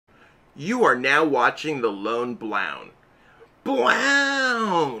You are now watching The Lone Blown.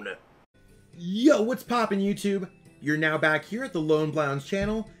 Blown! Yo, what's poppin' YouTube? You're now back here at the Lone Blown's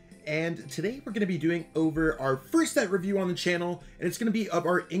channel, and today we're going to be doing over our first set review on the channel, and it's going to be of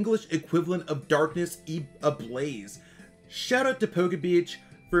our English equivalent of Darkness Ablaze. Shout out to PokeBeach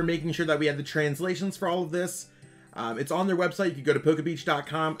for making sure that we had the translations for all of this. It's on their website. You can go to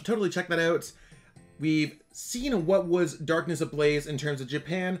pokebeach.com, totally check that out. We've seen what was Darkness Ablaze in terms of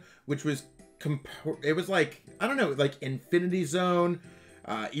Japan, which was, it was like, I don't know, like Infinity Zone,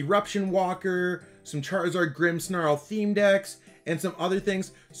 Eruption Walker, some Charizard Grimmsnarl theme decks, and some other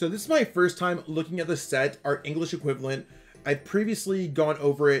things. So this is my first time looking at the set, our English equivalent. I've previously gone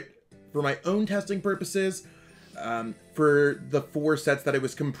over it for my own testing purposes, for the 4 sets that it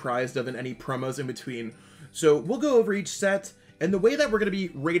was comprised of and any promos in between. So we'll go over each set. And the way that we're going to be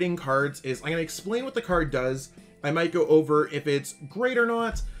rating cards is I'm going to explain what the card does. I might go over if it's great or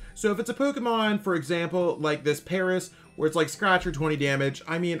not. So if it's a Pokemon, for example, like this Paris, where it's like Scratch or 20 damage,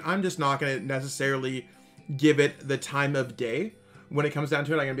 I mean, I'm just not going to necessarily give it the time of day. When it comes down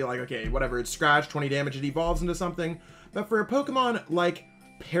to it, I'm going to be like, okay, whatever, it's Scratch, 20 damage, it evolves into something. But for a Pokemon like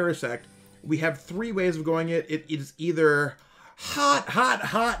Parasect, we have 3 ways of going it. It is either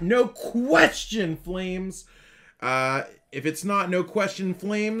hot, no question, flames. If it's not no question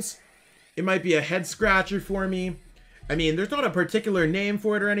flames, it might be a head scratcher for me. I mean, there's not a particular name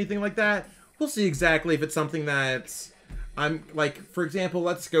for it or anything like that. We'll see exactly if it's something that's, I'm like, for example,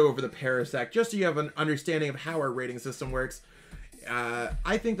 let's go over the Parasect, just so you have an understanding of how our rating system works.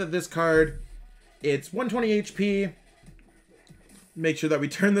 I think that this card, it's 120 HP. Make sure that we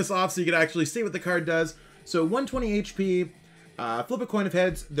turn this off so you can actually see what the card does. So 120 HP, flip a coin of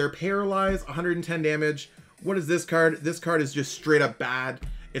heads, they're paralyzed, 110 damage. What is this card? This card is just straight up bad.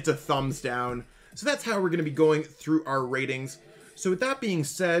 It's a thumbs down. So that's how we're going to be going through our ratings. So with that being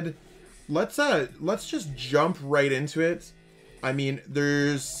said, let's just jump right into it. I mean,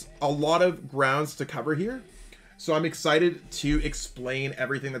 there's a lot of grounds to cover here. So I'm excited to explain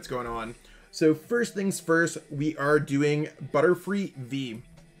everything that's going on. So first things first, we are doing Butterfree V.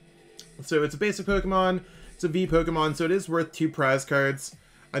 So it's a basic Pokemon. It's a V Pokemon, so it is worth 2 prize cards.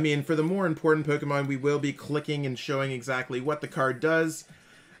 I mean, for the more important Pokemon, we will be clicking and showing exactly what the card does.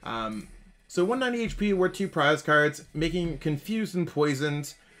 So 190 HP, worth 2 prize cards, making Confused and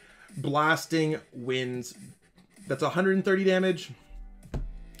Poisoned, Blasting Winds. That's 130 damage.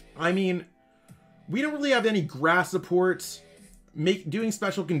 I mean, we don't really have any grass support. Doing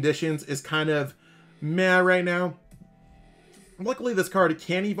special conditions is kind of meh right now. Luckily, this card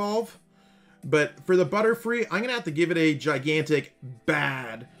can evolve. But for the Butterfree, I'm going to have to give it a gigantic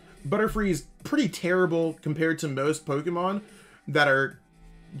bad. Butterfree is pretty terrible compared to most Pokemon that are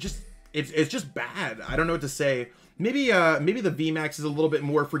just, it's just bad. I don't know what to say. Maybe the VMAX is a little bit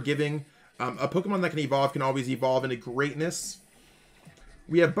more forgiving. A Pokemon that can evolve can always evolve into greatness.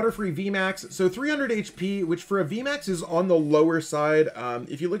 We have Butterfree VMAX, so 300 HP, which for a VMAX is on the lower side.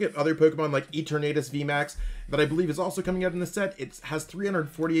 If you look at other Pokemon like Eternatus VMAX, that I believe is also coming out in the set, it has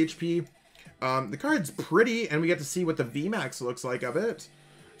 340 HP. The card's pretty, and we get to see what the VMAX looks like of it.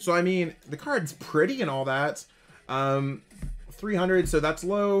 So, I mean, the card's pretty and all that. 300, so that's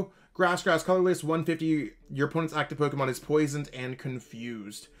low. Grass, Colorless, 150. Your opponent's active Pokemon is poisoned and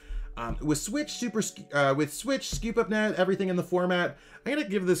confused. With Switch, Scoop Up Net, everything in the format, I'm going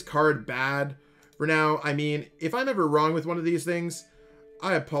to give this card bad for now. I mean, if I'm ever wrong with one of these things,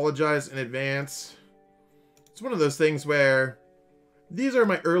 I apologize in advance. It's one of those things where these are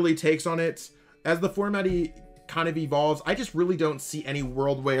my early takes on it. As the format kind of evolves, I just really don't see any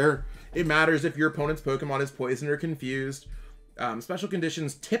world where it matters if your opponent's Pokemon is poisoned or confused. Special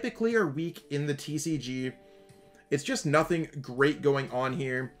conditions typically are weak in the TCG. It's just nothing great going on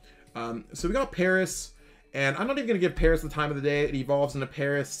here. So we got Paris, and I'm not even going to give Paris the time of the day. It evolves into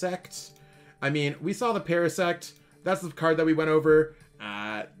Parasect. I mean, we saw the Parasect. That's the card that we went over.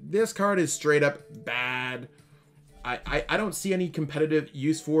 This card is straight up bad. I don't see any competitive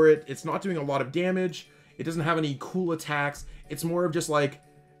use for it. It's not doing a lot of damage. It doesn't have any cool attacks. It's more of just like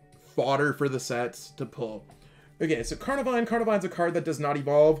fodder for the sets to pull. Okay, so Carnivine. Carnivine's a card that does not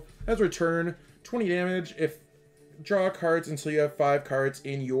evolve. Has return 20 damage if draw cards until you have 5 cards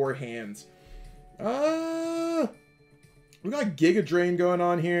in your hands. We got Giga Drain going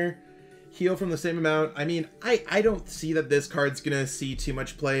on here. Heal from the same amount. I mean, I don't see that this card's gonna see too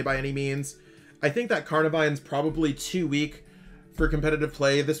much play by any means. I think that Carnivine's probably too weak for competitive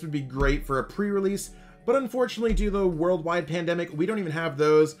play. This would be great for a pre-release, but unfortunately, due to the worldwide pandemic, we don't even have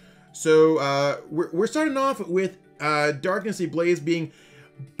those. So we're starting off with Darkness Ablaze being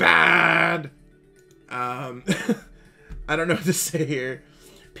bad. I don't know what to say here.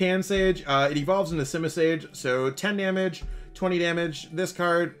 Pansage, it evolves into Simisage, so 10 damage, 20 damage. This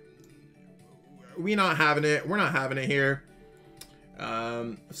card, we're not having it here.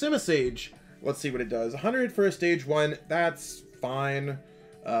 Simisage, let's see what it does. 100 for a stage 1, that's fine.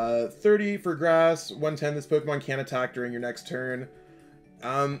 30 for grass, 110. This Pokemon can't attack during your next turn.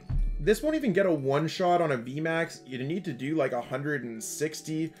 This won't even get a one-shot on a VMAX. You need to do like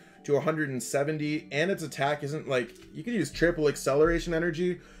 160 to 170, and its attack isn't like, you could use triple acceleration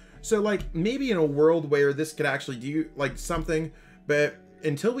energy. So like maybe in a world where this could actually do like something, but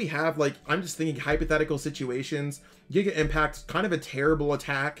until we have, like, I'm just thinking hypothetical situations. Giga Impact's kind of a terrible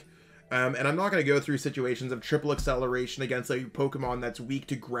attack. And I'm not going to go through situations of triple acceleration against a Pokemon that's weak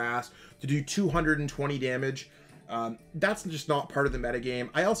to grass to do 220 damage. That's just not part of the metagame.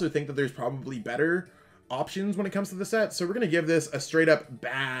 I also think that there's probably better options when it comes to the set, so we're going to give this a straight up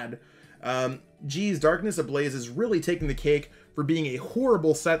bad. Geez, Darkness Ablaze is really taking the cake for being a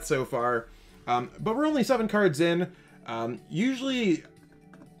horrible set so far. But we're only 7 cards in. Usually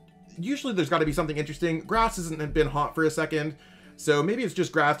there's got to be something interesting. Grass hasn't been hot for a second, so maybe it's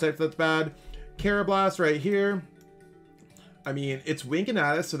just grass types that's bad. Carablast right here. I mean, it's winking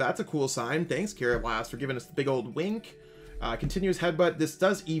at us, so that's a cool sign. Thanks, Carablast, for giving us the big old wink. Continuous Headbutt. This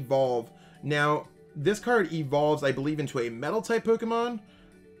does evolve. Now, this card evolves, I believe, into a Metal-type Pokemon.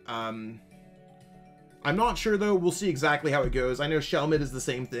 I'm not sure, though. We'll see exactly how it goes. I know Shelmet is the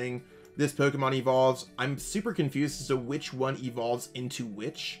same thing. This Pokemon evolves. I'm super confused as to which one evolves into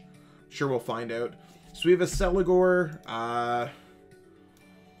which. Sure, we'll find out. So we have a Celigor.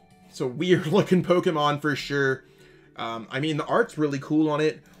 It's a weird-looking Pokemon for sure. I mean, the art's really cool on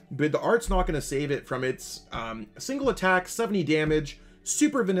it, but the art's not going to save it from its single attack, 70 damage,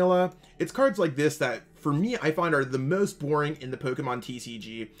 super vanilla. It's cards like this that, for me, I find are the most boring in the Pokemon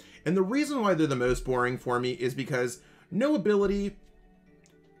TCG. And the reason why they're the most boring for me is because no ability,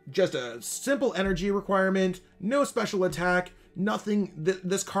 just a simple energy requirement, no special attack, nothing.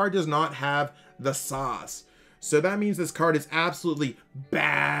 This card does not have the sauce. So that means this card is absolutely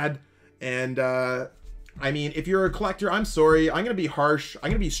bad. And, I mean, if you're a collector, I'm sorry. I'm going to be harsh. I'm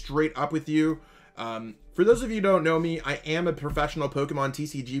going to be straight up with you. For those of you who don't know me, I am a professional Pokemon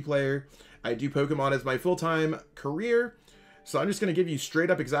TCG player. I do Pokemon as my full-time career. So I'm just going to give you straight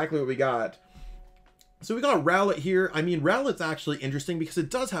up exactly what we got. So we got Rowlet here. I mean, Rowlet's actually interesting because it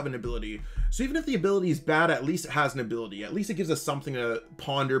does have an ability. So even if the ability is bad, at least it has an ability. At least it gives us something to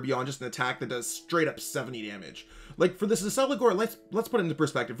ponder beyond just an attack that does straight up 70 damage. Like, for this Celigor, let's put it into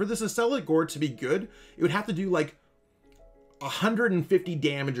perspective. For this Celigor to be good, it would have to do like 150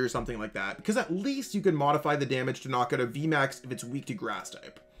 damage or something like that. Because at least you can modify the damage to knock out a VMAX if it's weak to grass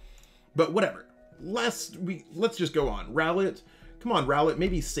type. But whatever. Let's just go on. Rowlet, come on, Rowlet,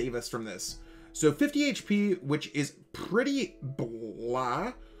 maybe save us from this. So 50 HP, which is pretty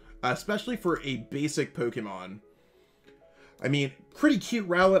blah, especially for a basic Pokemon. I mean, pretty cute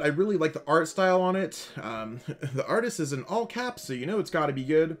Rowlet. I really like the art style on it. The artist is in all caps, so you know it's got to be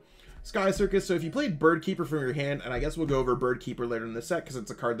good. Sky Circus. So if you played Bird Keeper from your hand, and I guess we'll go over Bird Keeper later in the set because it's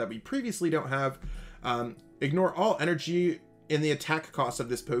a card that we previously don't have. Ignore all energy in the attack cost of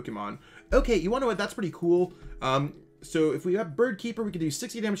this Pokemon. Okay, you want to know what? That's pretty cool. So if we have Bird Keeper, we can do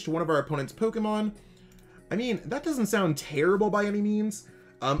 60 damage to one of our opponent's Pokemon. I mean, that doesn't sound terrible by any means.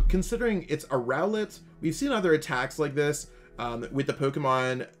 Considering it's a Rowlet, we've seen other attacks like this with the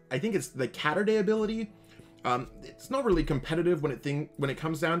Pokemon. I think it's the Catterday ability. It's not really competitive when it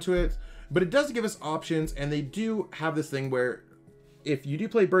comes down to it, but it does give us options, and they do have this thing where if you do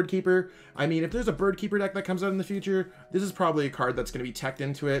play Bird Keeper, I mean, if there's a Bird Keeper deck that comes out in the future, this is probably a card that's going to be teched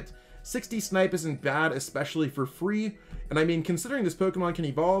into it. 60 Snipe isn't bad, especially for free. And I mean, considering this Pokemon can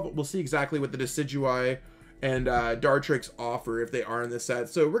evolve, we'll see exactly what the Decidueye and Dartrix offer if they are in this set.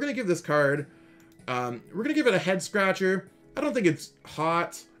 So we're going to give this card, we're going to give it a head scratcher. I don't think it's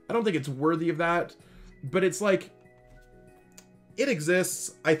hot. I don't think it's worthy of that. But it's like, it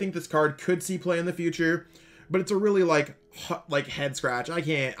exists. I think this card could see play in the future. But it's a really like head scratch. I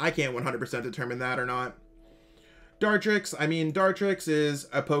can't 100% determine that or not. Dartrix, I mean, Dartrix is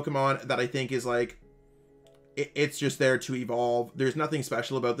a Pokemon that I think is like, it's just there to evolve. There's nothing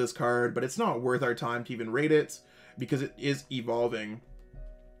special about this card, but it's not worth our time to even rate it because it is evolving.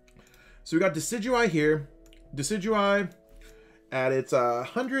 So we got Decidueye here. Decidueye at its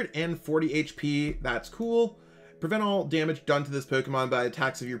 140 HP. That's cool. Prevent all damage done to this Pokemon by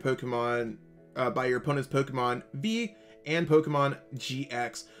attacks of your Pokemon, by your opponent's Pokemon V and Pokemon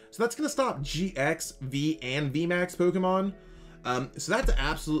GX. So that's going to stop GX, V, and VMAX Pokemon. So that's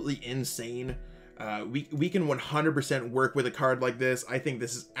absolutely insane. We can 100% work with a card like this. I think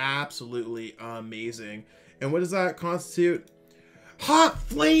this is absolutely amazing. And what does that constitute? Hot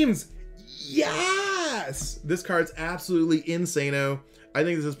Flames! Yes! This card's absolutely insano. I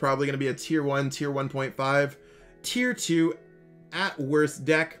think this is probably going to be a tier 1, tier 1.5, tier 2 at worst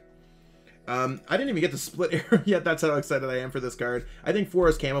deck. I didn't even get to split arrow yet. That's how excited I am for this card. I think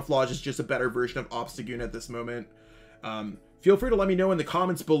Forest Camouflage is just a better version of Obstagoon at this moment. Feel free to let me know in the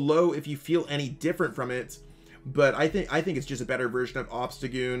comments below if you feel any different from it. But I think it's just a better version of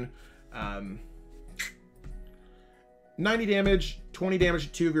Obstagoon. 90 damage, 20 damage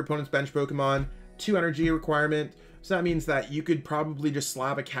to 2 of your opponent's bench Pokemon, 2 energy requirement. So that means that you could probably just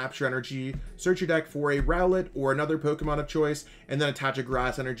slap a Capture Energy, search your deck for a Rowlet or another Pokemon of choice, and then attach a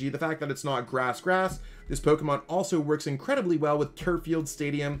Grass Energy. The fact that it's not Grass, this Pokemon also works incredibly well with Turffield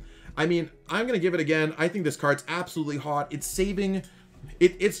Stadium. I mean, I'm going to give it again. I think this card's absolutely hot. It's saving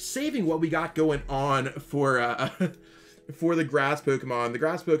what we got going on for the Grass Pokemon. The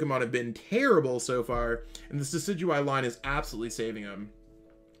Grass Pokemon have been terrible so far, and this Decidueye line is absolutely saving them.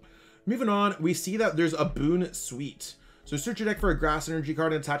 Moving on, we see that there's a Boon Suite. So search your deck for a Grass Energy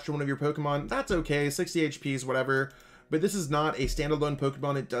card and attach to one of your Pokemon. That's okay, 60 HPs, whatever. But this is not a standalone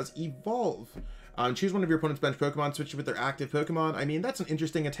Pokemon. It does evolve. Choose one of your opponent's bench Pokemon, switch it with their active Pokemon. I mean, that's an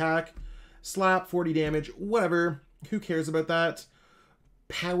interesting attack. Slap, 40 damage, whatever. Who cares about that?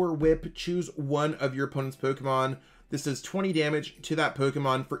 Power Whip, choose one of your opponent's Pokemon. This does 20 damage to that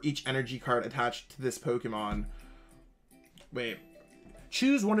Pokemon for each energy card attached to this Pokemon. Wait.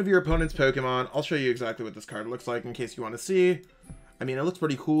 Choose one of your opponent's Pokemon. I'll show you exactly what this card looks like in case you want to see. I mean, it looks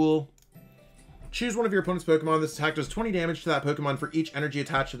pretty cool. Choose one of your opponent's Pokemon. This attack does 20 damage to that Pokemon for each energy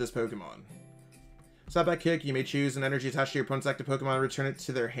attached to this Pokemon. Slapback Kick. You may choose an energy attached to your opponent's active Pokemon and return it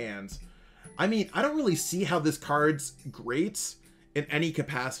to their hands. I mean, I don't really see how this card's great in any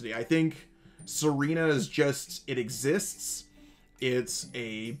capacity. I think Serena is just, it exists. It's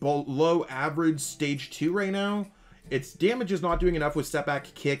a low average stage 2 right now. Its damage is not doing enough with Step Back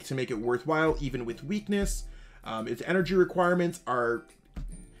Kick to make it worthwhile, even with weakness. Its energy requirements are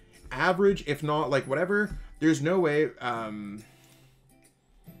average, if not like whatever. There's no way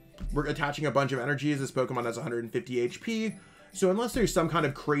we're attaching a bunch of energies. This Pokemon has 150 HP. So unless there's some kind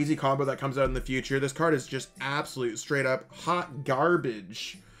of crazy combo that comes out in the future, this card is just absolute straight up hot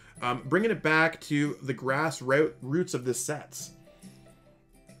garbage. Bringing it back to the grass roots of this set.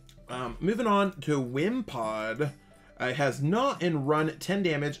 Moving on to Wimpod. It has Gnaw and Run, 10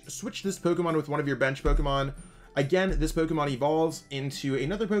 damage. Switch this Pokemon with one of your bench Pokemon. Again, this Pokemon evolves into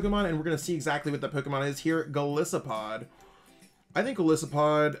another Pokemon, and we're going to see exactly what that Pokemon is here. Golisopod. I think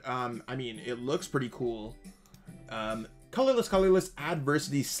Golisopod, I mean, it looks pretty cool. Colorless,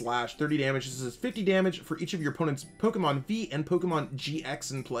 Adversity Slash, 30 damage. This is 50 damage for each of your opponent's Pokemon V and Pokemon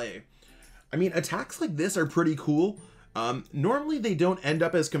GX in play. I mean, attacks like this are pretty cool. Normally they don't end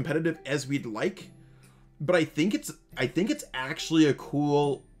up as competitive as we'd like, but I think it's actually a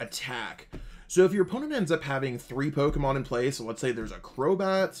cool attack. So if your opponent ends up having 3 Pokemon in play, so let's say there's a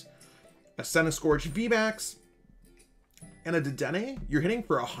Crobat, a Centiskorch VMAX, and a Dedenne, you're hitting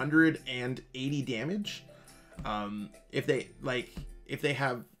for 180 damage. If they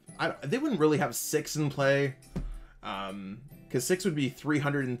have, they wouldn't really have 6 in play, because 6 would be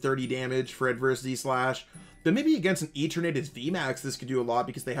 330 damage for Adversity Slash. But maybe against an Eternatus VMAX, this could do a lot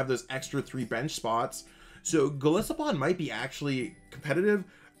because they have those extra 3 bench spots. So Golisopod might be actually competitive.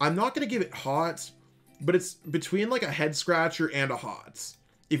 I'm not going to give it hot, but it's between like a head scratcher and a hot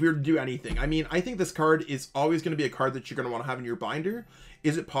if we were to do anything. I mean, I think this card is always going to be a card that you're going to want to have in your binder.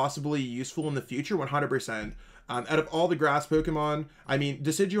 Is it possibly useful in the future? 100%. Out of all the grass Pokemon, I mean,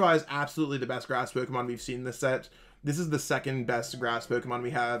 Decidueye is absolutely the best grass Pokemon we've seen in this set. This is the second best grass Pokemon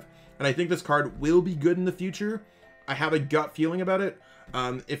we have, and I think this card will be good in the future. I have a gut feeling about it.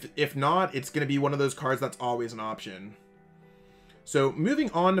 If not, it's going to be one of those cards that's always an option. So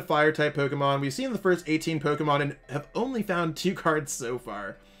moving on to Fire-type Pokemon, we've seen the first 18 Pokemon and have only found 2 cards so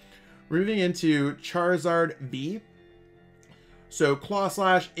far. Moving into Charizard V. So Claw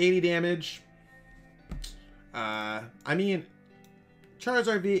Slash, 80 damage. I mean,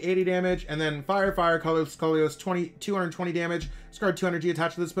 Charizard V, 80 damage, and then Fire, Colorless, 220 damage. Discard 2 energy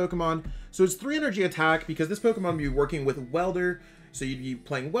attached to this Pokemon. So it's 3 energy attack because this Pokemon will be working with Welder. So you'd be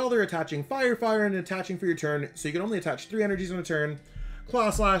playing Welder, attaching Fire, and attaching for your turn. So you can only attach 3 energies on a turn. Claw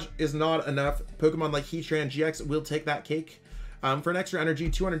Slash is not enough. Pokemon like Heatran GX will take that cake. For an extra energy,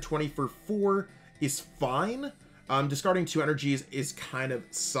 220 for 4 is fine. Discarding 2 energies is kind of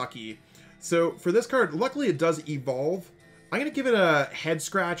sucky. So for this card, luckily it does evolve. I'm going to give it a head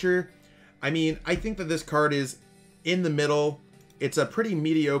scratcher. I mean, I think that this card is in the middle. It's a pretty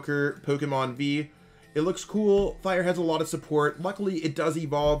mediocre Pokemon V. It looks cool. Fire has a lot of support. Luckily, it does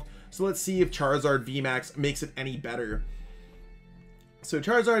evolve. So let's see if Charizard VMAX makes it any better. So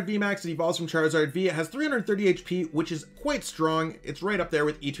Charizard VMAX, it evolves from Charizard V. It has 330 HP, which is quite strong. It's right up there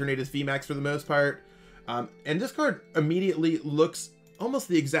with Eternatus VMAX for the most part. And this card immediately looks almost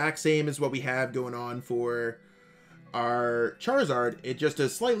the exact same as what we have going on for our Charizard. It just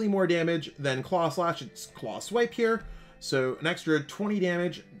does slightly more damage than Claw Slash. It's Claw Swipe here. So an extra 20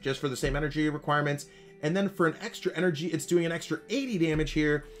 damage just for the same energy requirements. And then for an extra energy, it's doing an extra 80 damage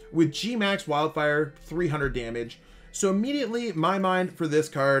here with G-Max Wildfire, 300 damage. So immediately, my mind for this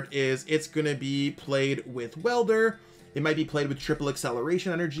card is it's going to be played with Welder. It might be played with Triple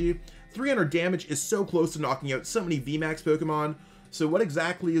Acceleration Energy. 300 damage is so close to knocking out so many VMAX Pokemon. So what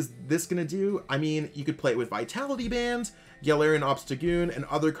exactly is this going to do? I mean, you could play it with Vitality Bands, Galarian Obstagoon, and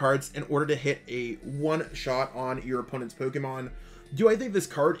other cards in order to hit a one-shot on your opponent's Pokemon. Do I think this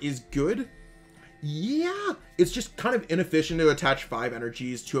card is good? Yeah, it's just kind of inefficient to attach 5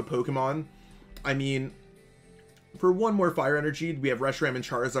 energies to a Pokemon. I mean, for one more fire energy, we have Reshiram and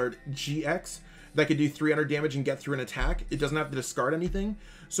Charizard GX that could do 300 damage and get through an attack. It doesn't have to discard anything.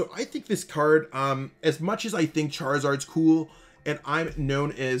 So I think this card, as much as I think Charizard's cool, and I'm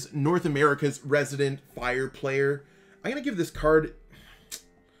known as North America's resident fire player, I'm going to give this card,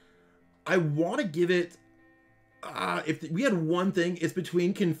 I want to give it, if we had one thing, it's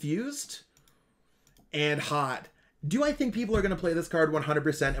between Confused and Hot. Do I think people are going to play this card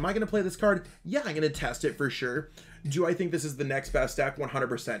 100%? Am I going to play this card? Yeah, I'm going to test it for sure. Do I think this is the next best deck?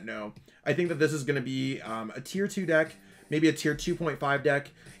 100% no. I think that this is going to be a tier 2 deck, maybe a tier 2.5 deck.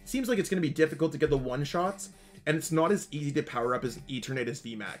 It seems like it's going to be difficult to get the one-shots, and it's not as easy to power up as Eternatus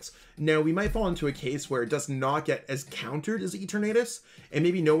VMAX. Now, we might fall into a case where it does not get as countered as Eternatus, and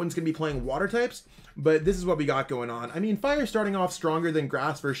maybe no one's going to be playing water types, but this is what we got going on. I mean, Fire starting off stronger than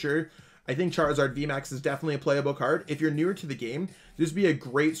Grass for sure. I think Charizard VMAX is definitely a playable card. If you're newer to the game, this would be a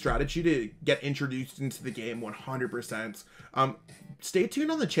great strategy to get introduced into the game 100%. Stay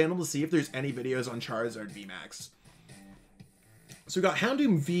tuned on the channel to see if there's any videos on Charizard VMAX. So we got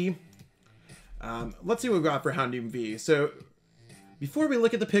Houndoom V. Let's see what we got for Houndoom V. So before we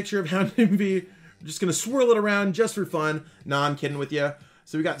look at the picture of Houndoom V, we're just going to swirl it around just for fun. Nah, I'm kidding with you.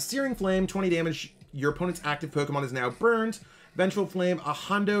 So we got Searing Flame, 20 damage. Your opponent's active Pokemon is now burned. Vengeful Flame,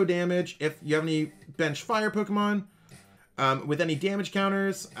 100 damage if you have any bench fire Pokemon. With any damage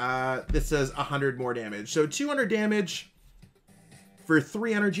counters, this says 100 more damage. So 200 damage for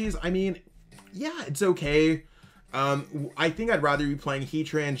 3 energies. I mean, yeah, it's okay. I think I'd rather be playing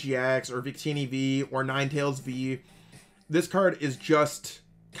Heatran GX or Victini V or Ninetales V. This card is just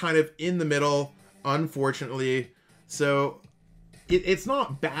kind of in the middle, unfortunately. So it's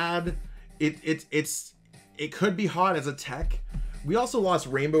not bad. It could be hot as a tech. We also lost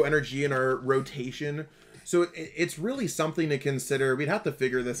Rainbow Energy in our rotation, so it's really something to consider. We'd have to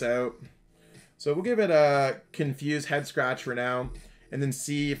figure this out. So we'll give it a Confused Head Scratch for now, and then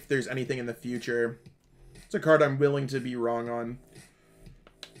see if there's anything in the future. It's a card I'm willing to be wrong on.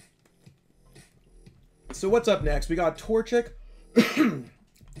 So what's up next? We got Torchic.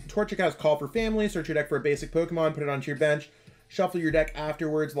 Torchic has Call for Family. Search your deck for a basic Pokemon, put it onto your bench, shuffle your deck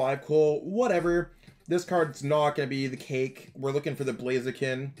afterwards, live coal, whatever. This card's not going to be the cake. We're looking for the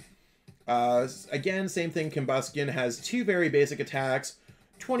Blaziken. Again, same thing. Combustion has 2 very basic attacks,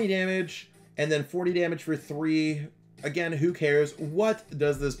 20 damage, and then 40 damage for 3. Again, who cares? What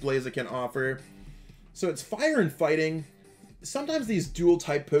does this Blaziken offer? So it's Fire and Fighting. Sometimes these dual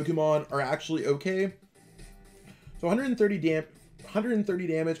type Pokemon are actually okay. So 130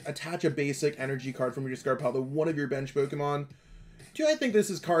 damage, attach a basic energy card from your discard pile to one of your bench Pokemon. Do I think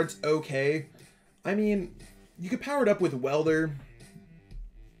this card's okay? I mean, you could power it up with Welder.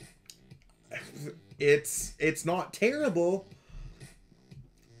 It's not terrible.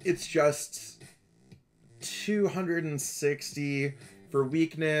 It's just 260 for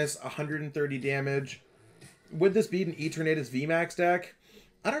weakness, 130 damage. Would this be an Eternatus VMAX deck?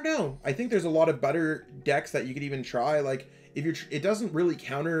 I don't know. I think there's a lot of better decks that you could even try. Like, if you're, it doesn't really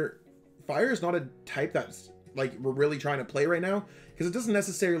counter. Fire is not a type that's like we're really trying to play right now, because it doesn't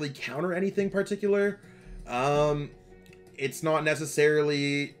necessarily counter anything particular. It's not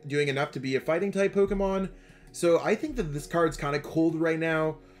necessarily doing enough to be a fighting type Pokemon. So I think that this card's kind of cold right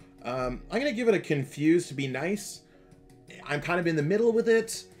now. I'm going to give it a Confused to be nice. I'm kind of in the middle with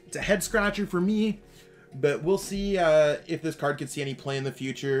it. It's a head scratcher for me, but we'll see if this card could see any play in the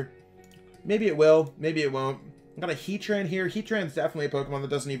future. Maybe it will, maybe it won't. I've got a Heatran here. Heatran's definitely a Pokemon that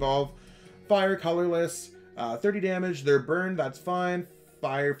doesn't evolve. Fire, Colorless, 30 damage. They're burned, that's fine.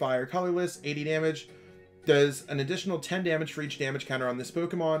 Fire, Colorless, 80 damage. Does an additional 10 damage for each damage counter on this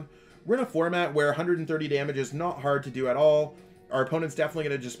Pokemon. We're in a format where 130 damage is not hard to do at all. Our opponent's definitely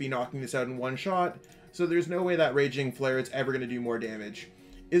going to just be knocking this out in one shot. so there's no way that Raging Flare is ever going to do more damage.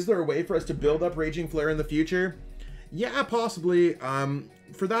 Is there a way for us to build up Raging Flare in the future? Yeah, possibly.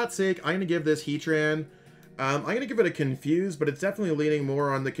 For that sake, I'm going to give this Heatran, I'm going to give it a Confuse, but it's definitely leaning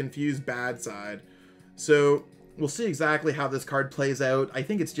more on the Confused bad side. So we'll see exactly how this card plays out. I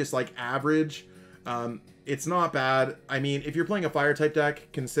think it's just like average. It's not bad. I mean, if you're playing a fire type deck,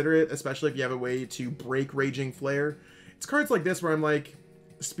 consider it, especially if you have a way to break Raging Flare. It's cards like this where I'm like,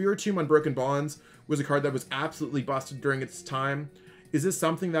 Spiritomb Unbroken Bonds was a card that was absolutely busted during its time. Is this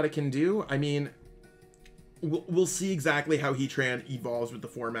something that it can do? I mean, we'll see exactly how Heatran evolves with the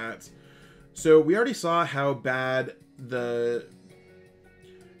formats. So we already saw how bad the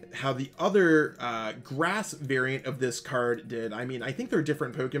other grass variant of this card did. I mean, I think they're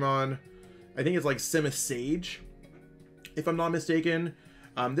different Pokemon. I think it's like Simisage, if I'm not mistaken.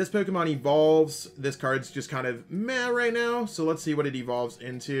 This Pokemon evolves. This card's just kind of meh right now. So let's see what it evolves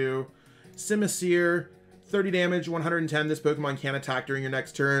into. Simisear, 30 damage, 110. This Pokemon can attack during your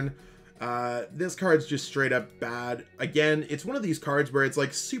next turn. This card's just straight up bad. Again, it's one of these cards where it's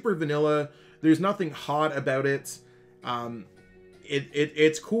like super vanilla. There's nothing hot about it.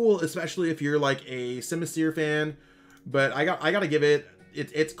 It's cool, especially if you're like a Simisear fan. But I gotta give it.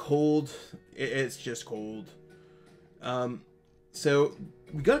 It's cold. It's just cold. So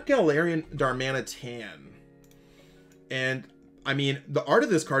we got Galarian Darmanitan, and I mean the art of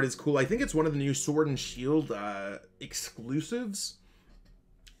this card is cool. I think it's one of the new Sword and Shield exclusives.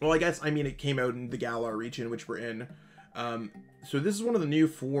 Well, I guess, I mean, it came out in the Galar region, which we're in. So this is one of the new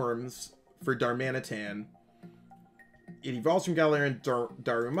forms for Darmanitan. It evolves from Galarian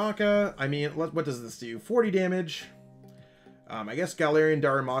Darumaka. I mean, what does this do? 40 damage. I guess Galarian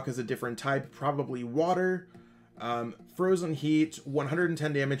Darumaka is a different type, probably water. Frozen Heat,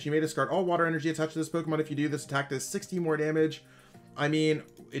 110 damage. You may discard all water energy attached to this Pokemon. If you do, this attack does 60 more damage. I mean,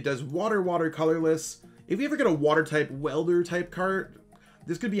 it does water, colorless. If we ever get a water type, welder type card,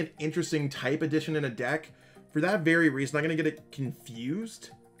 this could be an interesting type addition in a deck. For that very reason, I'm going to get it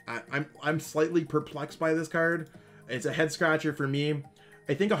confused. I'm slightly perplexed by this card. It's a head scratcher for me.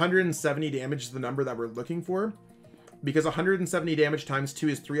 I think 170 damage is the number that we're looking for, because 170 damage times 2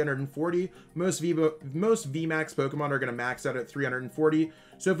 is 340. Most VMAX Pokemon are going to max out at 340.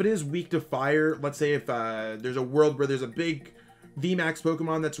 So if it is weak to fire, let's say if there's a world where there's a big VMAX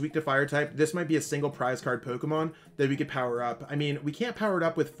Pokemon that's weak to fire type, this might be a single prize card Pokemon that we could power up. I mean, we can't power it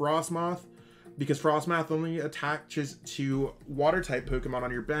up with Frostmoth, because Frostmoth only attaches to water type Pokemon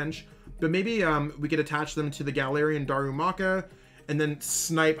on your bench. But maybe we could attach them to the Galarian Darumaka and then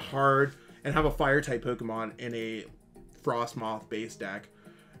snipe hard and have a fire type Pokemon in a Frostmoth base deck.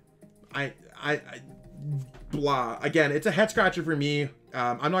 Blah. Again, it's a head scratcher for me.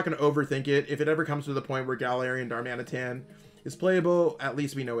 I'm not going to overthink it. If it ever comes to the point where Galarian Darmanitan is playable, at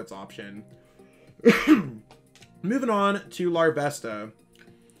least we know its option. Moving on to Larvesta.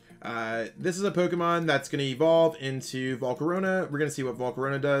 This is a Pokemon that's going to evolve into Volcarona. We're going to see what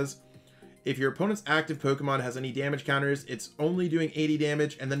Volcarona does. If your opponent's active Pokemon has any damage counters, it's only doing 80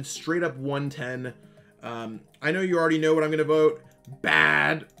 damage and then straight up 110. I know you already know what I'm going to vote.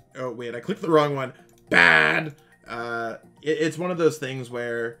 Bad. Oh, wait, I clicked the wrong one. Bad. It's one of those things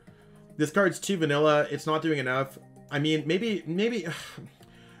where this card's too vanilla. It's not doing enough. I mean, maybe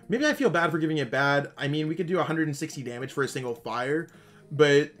I feel bad for giving it bad. I mean, we could do 160 damage for a single fire,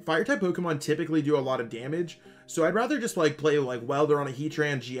 but fire type Pokemon typically do a lot of damage. So I'd rather just like play like Welder on a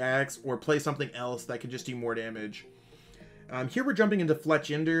Heatran GX or play something else that could just do more damage. Here we're jumping into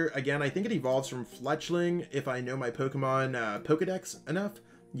Fletchinder. Again, I think it evolves from Fletchling if I know my Pokemon Pokedex enough.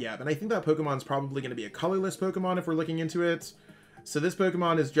 Yeah, but I think that Pokemon's probably going to be a colorless Pokemon if we're looking into it. So this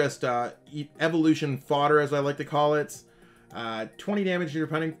Pokemon is just evolution fodder, as I like to call it. 20 damage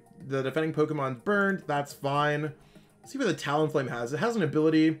to the defending Pokemon's burned. That's fine. Let's see what the Talonflame has. It has an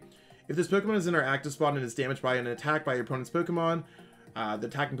ability. If this Pokemon is in our active spot and is damaged by an attack by your opponent's Pokemon, the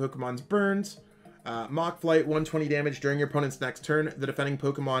attacking Pokemon's burned. Mock Flight, 120 damage during your opponent's next turn. The defending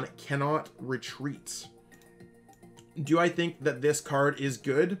Pokemon cannot retreat. Do I think that this card is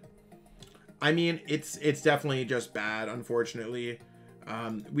good? I mean, it's definitely just bad, unfortunately.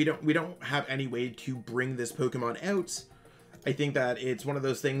 We don't have any way to bring this Pokemon out. I think that it's one of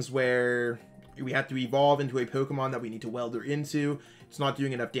those things where we have to evolve into a Pokemon that we need to welder into. It's not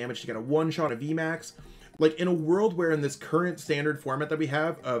doing enough damage to get a one-shot of VMAX. Like, in a world where in this current standard format that we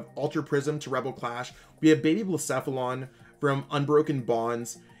have of Ultra Prism to Rebel Clash, we have Baby Blacephalon from Unbroken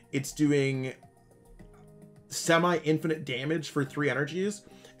Bonds. It's doing semi-infinite damage for 3 energies.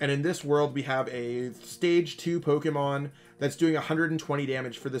 And in this world, we have a Stage 2 Pokemon that's doing 120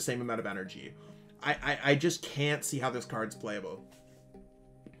 damage for the same amount of energy. I just can't see how this card's playable.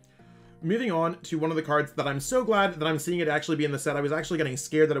 Moving on to one of the cards that I'm so glad that I'm seeing it actually be in the set. I was actually getting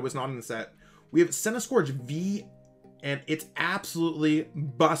scared that it was not in the set. We have Centiskorch V, and it's absolutely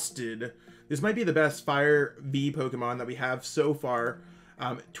busted. This might be the best Fire V Pokemon that we have so far.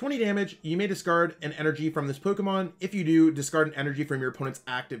 20 damage, you may discard an energy from this Pokemon. If you do, discard an energy from your opponent's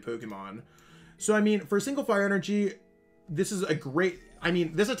active Pokemon. So, I mean, for a single fire energy, this is a great... I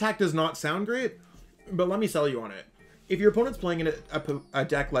mean, this attack does not sound great, but let me sell you on it. If your opponent's playing in a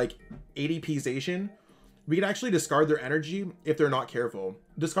deck like ADP-zation, we could actually discard their energy if they're not careful.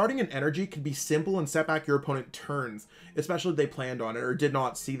 Discarding an energy could be simple and set back your opponent turns, especially if they planned on it or did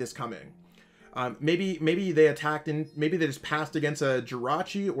not see this coming. Maybe they attacked and maybe they just passed against a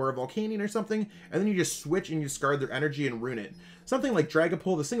Jirachi or a Volcanion or something, and then you just switch and you discard their energy and ruin it. Something like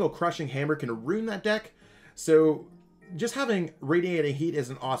Dragapult, the single crushing hammer, can ruin that deck. So just having Radiating Heat is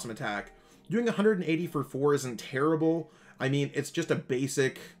an awesome attack. Doing 180 for 4 isn't terrible. I mean, it's just a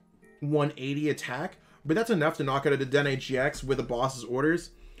basic 180 attack, but that's enough to knock out a Dedenne GX with a boss's orders,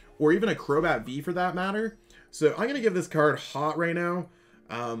 or even a Crobat V for that matter. So I'm going to give this card hot right now.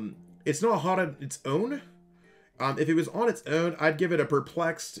 It's not hot on its own. If it was on its own, I'd give it a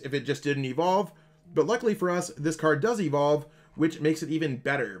perplexed if it just didn't evolve. But luckily for us, this card does evolve, which makes it even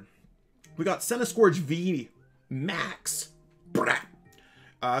better. We got Centiskorch VMAX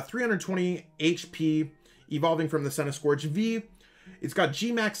 320 HP, evolving from the Centiskorch V. It's got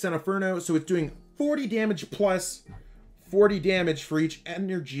Gmax Seniferno, so it's doing 40 damage plus 40 damage for each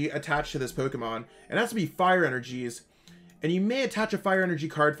energy attached to this Pokemon. And it has to be fire energies. And you may attach a fire energy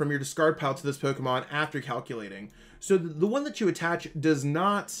card from your discard pile to this Pokemon after calculating. So the one that you attach does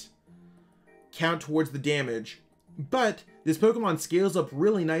not count towards the damage, but this Pokemon scales up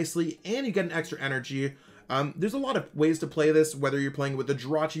really nicely and you get an extra energy. There's a lot of ways to play this, whether you're playing with the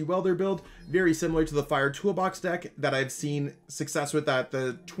Jirachi Welder build, very similar to the Fire Toolbox deck that I've seen success with at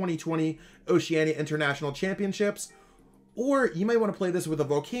the 2020 Oceania International Championships, or you might want to play this with a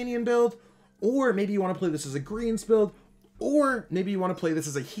Volcanion build, or maybe you want to play this as a Greens build, or maybe you want to play this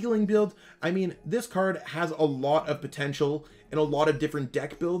as a healing build. I mean, this card has a lot of potential in a lot of different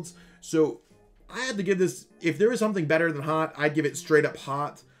deck builds. So I had to give this, if there was something better than hot, I'd give it straight up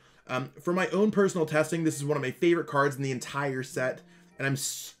hot. For my own personal testing, this is one of my favorite cards in the entire set. And I'm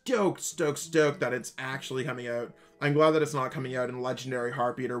stoked that it's actually coming out. I'm glad that it's not coming out in Legendary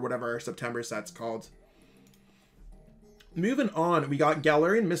Heartbeat or whatever our September set's called. Moving on, we got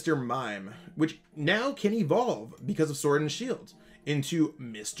Galarian Mr. Mime, which now can evolve because of Sword and Shield into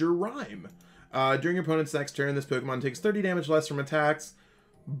Mr. Rime. During your opponent's next turn, this Pokemon takes 30 damage less from attacks.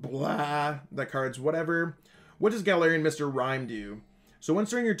 Blah, that card's whatever. What does Galarian Mr. Rime do? So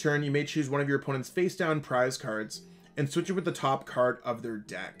once during your turn, you may choose one of your opponent's face-down prize cards and switch it with the top card of their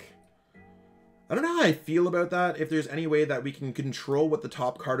deck. I don't know how I feel about that, if there's any way that we can control what the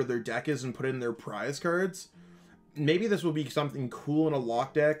top card of their deck is and put it in their prize cards. Maybe this will be something cool in a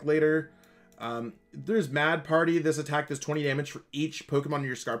lock deck later. There's Mad Party. This attack does 20 damage for each Pokemon in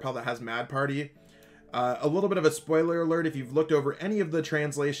your discard pile that has Mad Party. A little bit of a spoiler alert, if you've looked over any of the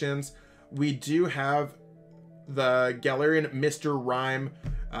translations, we do have the Galarian Mr. Rime.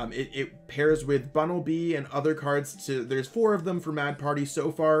 It pairs with Bunnelby and other cards. There's 4 of them for Mad Party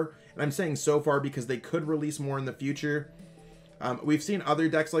so far, and I'm saying so far because they could release more in the future. We've seen other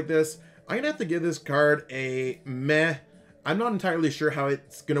decks like this. I'm going to have to give this card a meh. I'm not entirely sure how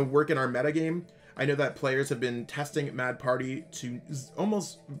it's going to work in our metagame. I know that players have been testing Mad Party to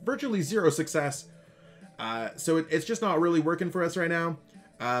almost virtually 0 success. So it's just not really working for us right now.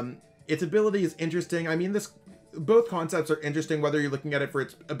 Its ability is interesting. I mean, both concepts are interesting, whether you're looking at it for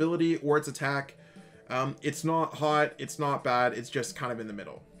its ability or its attack. It's not hot, it's not bad, it's just kind of in the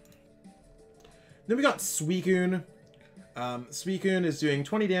middle. Then we got Suicune. Suicune is doing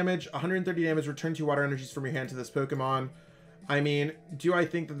 20 damage, 130 damage, return 2 water energies from your hand to this Pokemon. I mean, do I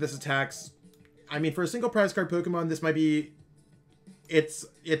think that this attacks... I mean, for a single prize card Pokemon, this might be... It's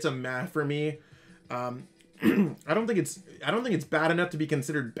a meh for me. I don't think it's bad enough to be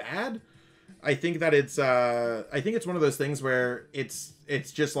considered bad. I think that it's one of those things where it's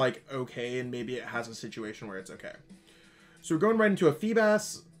just like okay, and maybe it has a situation where it's okay. So we're going right into a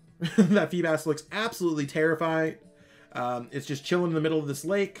Feebas. That Feebas looks absolutely terrified. It's just chilling in the middle of this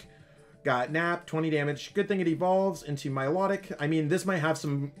lake. Got Nap, 20 damage. Good thing it evolves into Milotic. I mean, this might have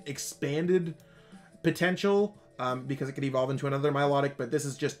some expanded potential because it could evolve into another Milotic, but this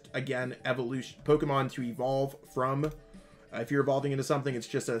is just, again, evolution. Pokemon to evolve from. If you're evolving into something, it's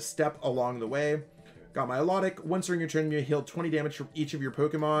just a step along the way. Got Milotic. Once during your turn, you heal 20 damage from each of your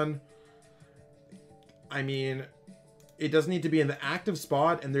Pokemon. I mean, it doesn't need to be in the active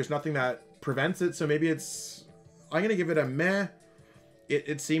spot, and there's nothing that prevents it, so maybe it's... I'm going to give it a meh.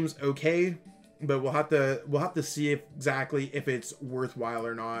 it seems okay, but we'll have to see exactly if it's worthwhile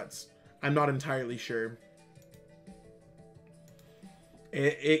or not. I'm not entirely sure.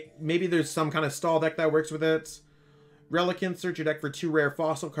 Maybe there's some kind of stall deck that works with it. Relicanth, search your deck for 2 rare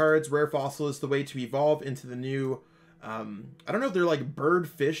fossil cards. Rare fossil is the way to evolve into the new, I don't know if they're like bird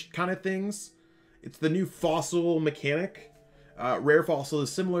fish kind of things. It's the new fossil mechanic. Rare fossil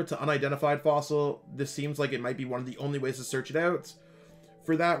is similar to unidentified fossil. This seems like it might be one of the only ways to search it out.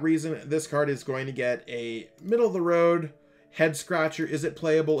 For that reason, this card is going to get a middle of the road head scratcher. Is it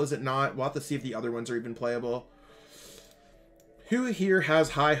playable? Is it not? We'll have to see if the other ones are even playable. Who here has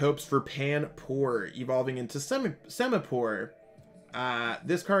high hopes for Panpour evolving into Semapour?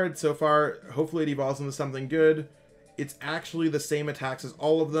 This card so far, hopefully it evolves into something good. It's actually the same attacks as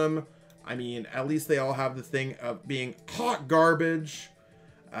all of them. I mean, at least they all have the thing of being hot garbage.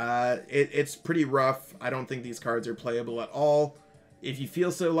 It's pretty rough. I don't think these cards are playable at all. If you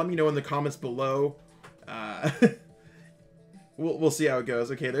feel so, let me know in the comments below. We'll see how it goes.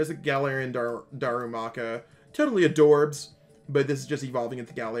 Okay, there's a Galarian Darumaka. Totally adorbs. But this is just evolving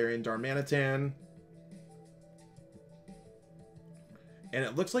into Galarian Darmanitan. And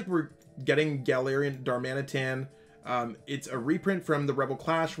it looks like we're getting Galarian Darmanitan. It's a reprint from the Rebel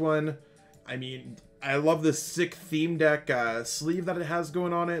Clash one. I mean, I love the sick theme deck sleeve that it has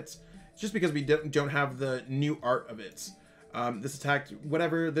going on it. It's just because we don't have the new art of it. This attack,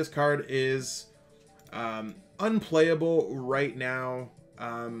 whatever, this card is unplayable right now.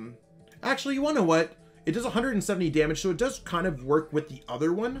 Actually, you want to know what? It does 170 damage, so it does kind of work with the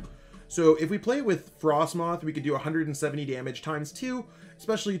other one. So if we play with Frostmoth, we could do 170 damage times 2,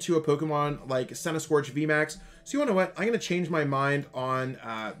 especially to a Pokemon like Centiskorch VMAX. So you want to know what? I'm going to change my mind on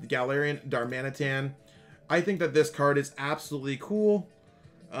the Galarian Darmanitan. I think that this card is absolutely cool.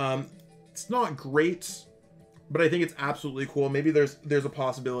 It's not great, but I think it's absolutely cool. Maybe there's a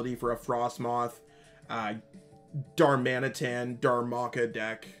possibility for a Frostmoth, Darmanitan, Darmaka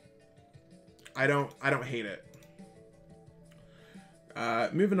deck. I don't hate it.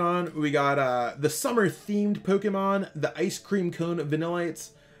 Moving on, we got the summer-themed Pokemon, the Ice Cream Cone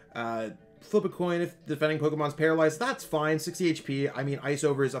Vanillites. Flip a coin if defending Pokemon's paralyzed. That's fine. 60 HP. I mean, Ice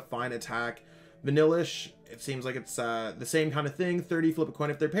Over is a fine attack. Vanillish, it seems like it's the same kind of thing. 30, flip a coin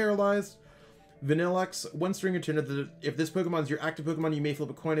if they're paralyzed. Vanillux, one string return. If this Pokemon is your active Pokemon, you may flip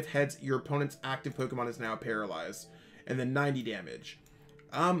a coin. If heads, your opponent's active Pokemon is now paralyzed. And then 90 damage.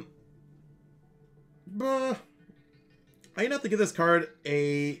 I have to give this card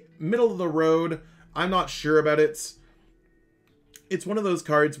a middle of the road. I'm not sure about it. It's one of those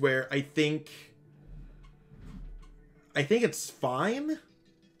cards where I think it's fine,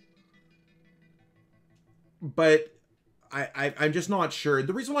 but I'm just not sure.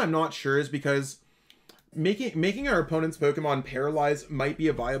 The reason why I'm not sure is because making our opponent's Pokemon paralyzed might be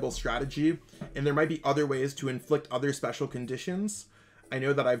a viable strategy, and there might be other ways to inflict other special conditions. I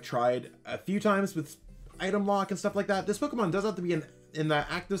know that I've tried a few times with item lock and stuff like that. This Pokemon does have to be in the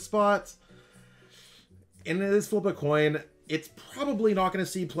active spot, and it is flip a coin. It's probably not going to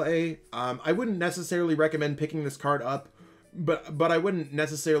see play. I wouldn't necessarily recommend picking this card up, but I wouldn't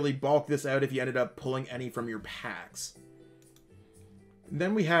necessarily bulk this out if you ended up pulling any from your packs.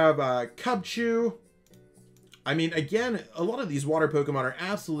 Then we have Cubchoo. I mean, again, a lot of these water Pokemon are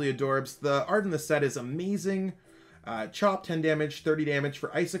absolutely adorbs. The art in the set is amazing. Chop, 10 damage, 30 damage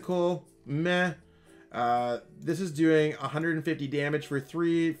for Icicle. Meh. This is doing 150 damage for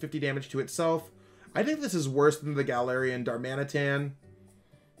 3, 50 damage to itself. I think this is worse than the Galarian Darmanitan.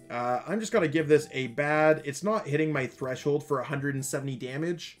 I'm just going to give this a bad. It's not hitting my threshold for 170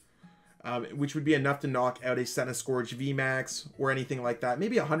 damage, which would be enough to knock out a Centiskorch VMAX or anything like that.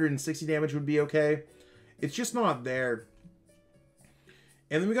 Maybe 160 damage would be okay. It's just not there.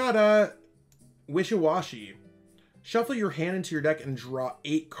 And then we got Wishiwashi. Shuffle your hand into your deck and draw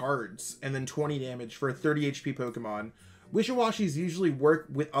 8 cards, and then 20 damage for a 30 HP Pokemon. Wishiwashis usually work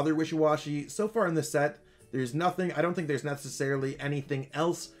with other Wishiwashi. So far in the set, there's nothing. I don't think there's necessarily anything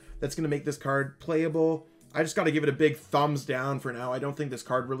else that's going to make this card playable. I just got to give it a big thumbs down for now. I don't think this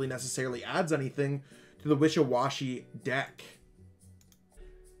card really necessarily adds anything to the Wishiwashi deck.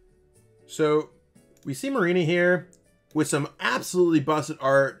 So, we see Marini here with some absolutely busted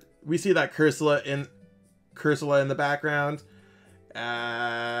art. We see that Cursula in the background.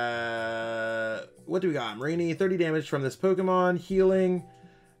 What do we got? Marini, 30 damage from this Pokemon. Healing.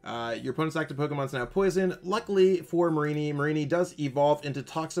 Your opponent's active Pokemon is now poisoned. Luckily for Marini, Marini does evolve into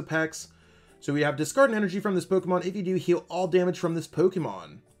Toxapex. So we have discard an energy from this Pokemon. If you do, heal all damage from this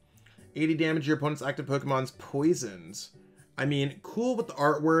Pokemon. 80 damage, your opponent's active Pokemon's poisoned. I mean, cool with the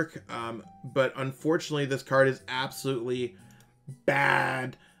artwork, but unfortunately this card is absolutely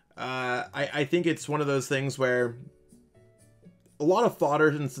bad. I think it's one of those things where a lot of fodder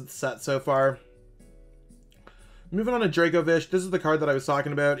in the set so far. Moving on to Dracovish, this is the card that I was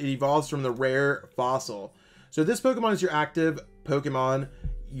talking about. It evolves from the rare fossil. So this Pokemon is your active Pokemon.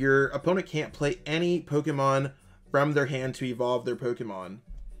 Your opponent can't play any Pokemon from their hand to evolve their Pokemon.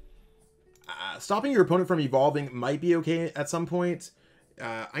 Stopping your opponent from evolving might be okay at some point.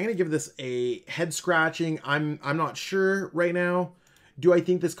 I'm gonna give this a head scratching. I'm not sure right now. Do I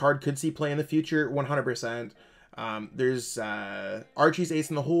think this card could see play in the future? 100%. There's Archie's Ace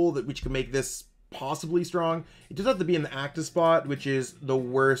in the Hole, which could make this possibly strong. It does have to be in the active spot, which is the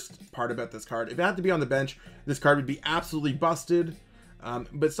worst part about this card. If it had to be on the bench, this card would be absolutely busted.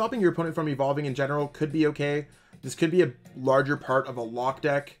 But stopping your opponent from evolving in general could be okay. This could be a larger part of a lock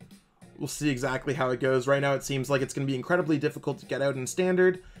deck. We'll see exactly how it goes. Right now, it seems like it's going to be incredibly difficult to get out in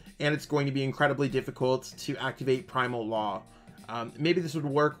Standard, and it's going to be incredibly difficult to activate Primal Law. Maybe this would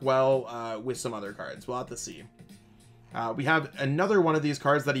work well with some other cards. We'll have to see. We have another one of these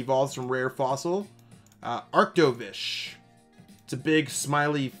cards that evolves from Rare Fossil. Arctovish. It's a big,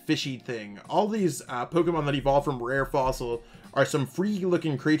 smiley, fishy thing. All these Pokemon that evolve from Rare Fossil are some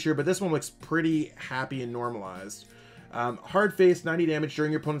freaky-looking creature, but this one looks pretty happy and normalized. Hard Face, 90 damage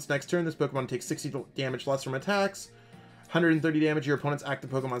during your opponent's next turn. This Pokemon takes 60 damage less from attacks. 130 damage. Your opponent's active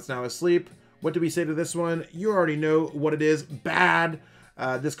Pokemon's now asleep. What do we say to this one? You already know what it is. Bad.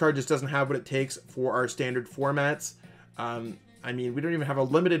 This card just doesn't have what it takes for our standard formats. I mean, we don't even have a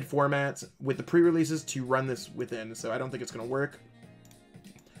limited format with the pre-releases to run this within, so I don't think it's going to work.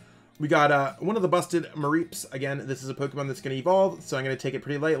 We got one of the busted Mareeps. Again, this is a Pokemon that's going to evolve, so I'm going to take it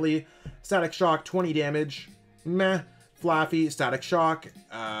pretty lightly. Static Shock, 20 damage. Meh. Flaffy, Static Shock.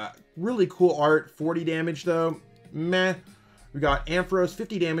 Really cool art. 40 damage, though. Meh. We got Ampharos,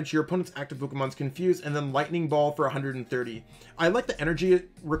 50 damage. Your opponent's active Pokemon's confused, and then Lightning Ball for 130. I like the energy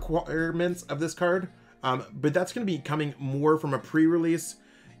requirements of this card. But that's going to be coming more from a pre-release.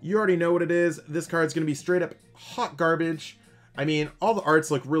 You already know what it is. This card's going to be straight up hot garbage. I mean, all the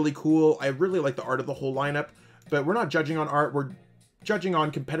arts look really cool. I really like the art of the whole lineup, but we're not judging on art. We're judging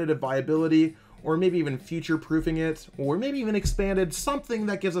on competitive viability, or maybe even future-proofing it, or maybe even expanded, something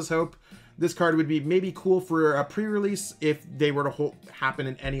that gives us hope. This card would be maybe cool for a pre-release if they were to happen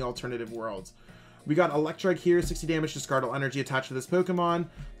in any alternative worlds. We got Electrike here, 60 damage, discard all energy attached to this Pokemon.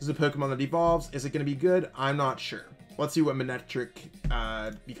 This is a Pokemon that evolves. Is it going to be good? I'm not sure. Let's see what Manectric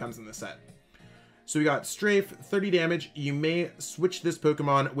becomes in the set. So we got Strafe, 30 damage. You may switch this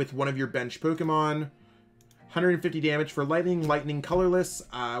Pokemon with one of your bench Pokemon. 150 damage for Lightning Colorless.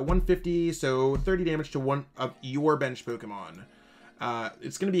 150, so 30 damage to one of your bench Pokemon.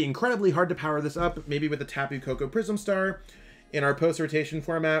 It's going to be incredibly hard to power this up, maybe with the Tapu Koko Prism Star. In our post-rotation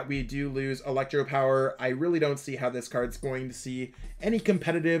format, we do lose Electro Power. I really don't see how this card's going to see any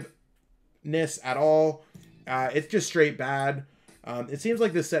competitiveness at all. It's just straight bad. It seems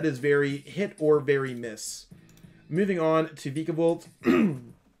like this set is very hit or very miss. Moving on to Vikavolt,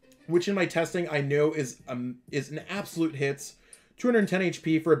 which in my testing I know is an absolute hit. 210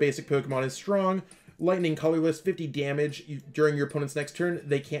 HP for a basic Pokemon is strong. Lightning Colorless, 50 damage during your opponent's next turn.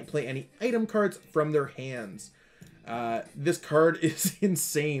 They can't play any item cards from their hands. This card is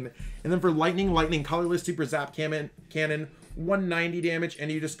insane. And then for Lightning Colorless Super Zap Cannon, 190 damage,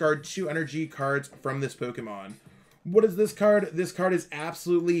 and you discard 2 energy cards from this Pokemon. What is this card? This card is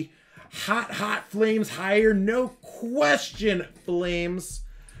absolutely hot flames higher, no question, flames.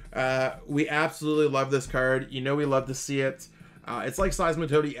 We absolutely love this card. You know we love to see it. It's like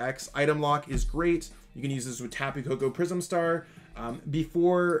Seismitoad X. Item lock is great. You can use this with Tapu Koko Prism Star.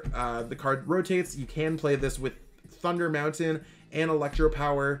 Before the card rotates, you can play this with Thunder Mountain and Electro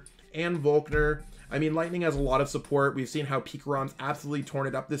Power and Volkner. I mean, Lightning has a lot of support. We've seen how Pikaron's absolutely torn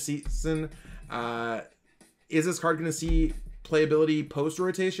it up this season. Is this card going to see playability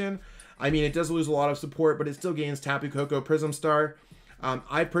post-rotation? I mean, it does lose a lot of support, but it still gains Tapu Koko Prism Star.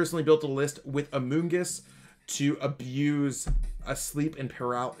 I personally built a list with Amoonguss to abuse Sleep and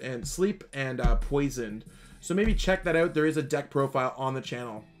Poisoned. So maybe check that out. There is a deck profile on the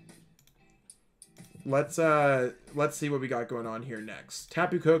channel. Let's see what we got going on here next.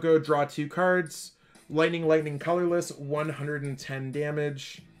 Tapu Koko, draw 2 cards. Lightning Colorless, 110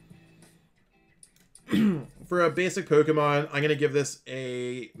 damage. For a basic Pokemon, I'm going to give this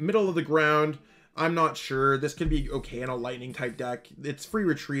a middle of the ground. I'm not sure. This could be okay in a Lightning type deck. Its free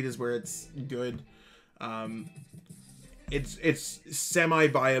retreat is where it's good. It's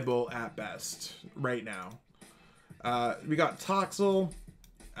semi-viable at best right now. We got Toxel.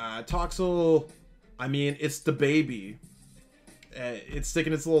 Toxel, I mean, it's the baby. It's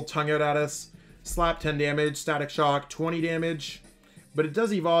sticking its little tongue out at us. Slap 10 damage, Static Shock 20 damage, but it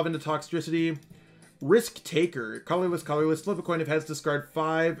does evolve into Toxtricity. Risk Taker, colorless, flip a coin if heads, discard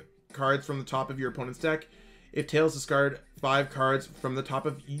 5 cards from the top of your opponent's deck. If tails, discard 5 cards from the top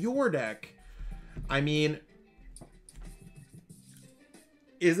of your deck. I mean,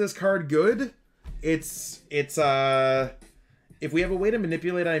 is this card good? It's if we have a way to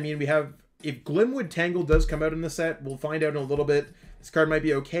manipulate it, I mean, we have, if Glimwood Tangle does come out in the set, we'll find out in a little bit. This card might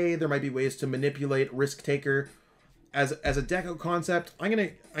be okay. There might be ways to manipulate Risk Taker as a deck out concept. I'm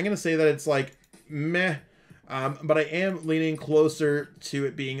gonna say that it's like meh, but I am leaning closer to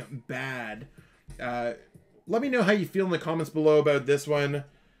it being bad. Let me know how you feel in the comments below about this one.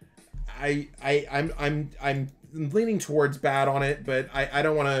 I'm leaning towards bad on it, but I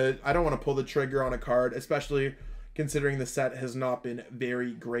don't want to pull the trigger on a card, especially considering the set has not been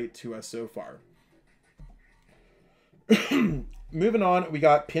very great to us so far. Moving on, we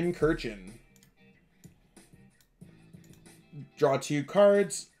got Pincurchin. Draw 2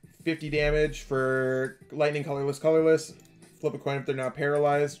 cards, 50 damage for lightning, colorless. Flip a coin if they're not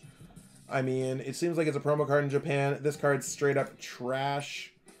paralyzed. I mean, it seems like it's a promo card in Japan. This card's straight up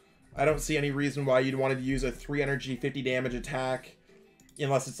trash. I don't see any reason why you'd want to use a 3 energy, 50 damage attack,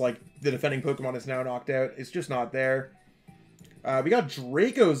 unless it's like the defending Pokemon is now knocked out. It's just not there. We got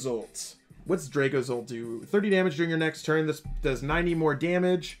Dracozolt. What's Dracozolt do? 30 damage during your next turn. This does 90 more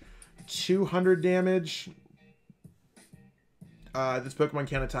damage. 200 damage. This Pokemon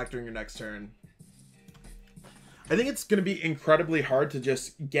can't attack during your next turn. I think it's going to be incredibly hard to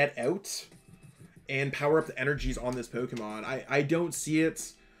just get out and power up the energies on this Pokemon. I don't see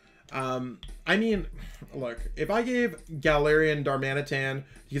it. I mean, look, if I gave Galarian Darmanitan,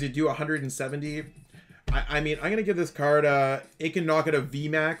 because he'd do 170, I mean, I'm going to give this card, it can knock out a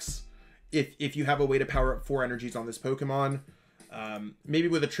VMAX if you have a way to power up 4 energies on this Pokemon. Maybe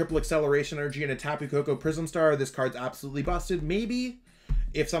with a triple acceleration energy and a Tapu Koko Prism Star, this card's absolutely busted. Maybe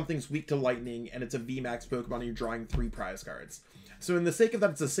if something's weak to lightning and it's a VMAX Pokemon and you're drawing 3 prize cards. So in the sake of that,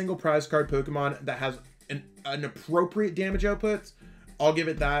 it's a single prize card Pokemon that has an appropriate damage output. I'll give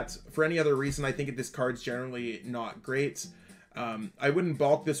it that. For any other reason, I think this card's generally not great. I wouldn't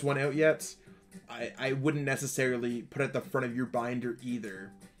bulk this one out yet. I wouldn't necessarily put it at the front of your binder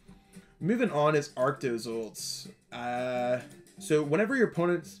either. Moving on is Arctozolts. So whenever your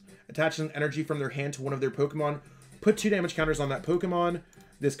opponents attach an energy from their hand to one of their Pokemon, put 2 damage counters on that Pokemon.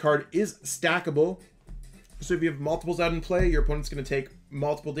 This card is stackable. So if you have multiples out in play, your opponent's going to take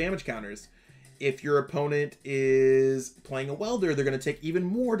multiple damage counters. If your opponent is playing a welder, they're going to take even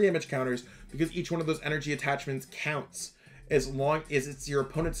more damage counters because each one of those energy attachments counts as long as it's your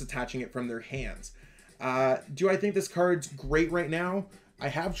opponent's attaching it from their hands. Do I think this card's great right now? I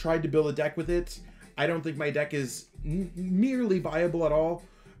have tried to build a deck with it. I don't think my deck is nearly viable at all,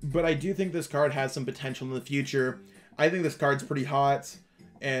 but I do think this card has some potential in the future. I think this card's pretty hot,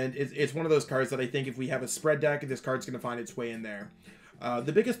 and it's one of those cards that I think if we have a spread deck, this card's going to find its way in there.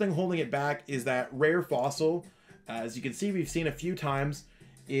 The biggest thing holding it back is that Rare Fossil, as you can see we've seen a few times,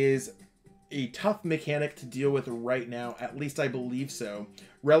 is a tough mechanic to deal with right now. At least I believe so.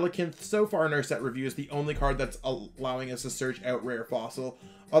 Relicanth, so far in our set review, is the only card that's allowing us to search out Rare Fossil.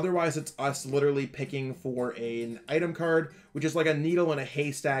 Otherwise, it's us literally picking for an item card, which is like a needle in a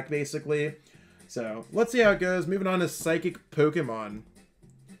haystack, basically. So, let's see how it goes. Moving on to Psychic Pokemon.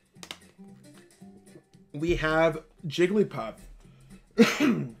 We have Jigglypuff.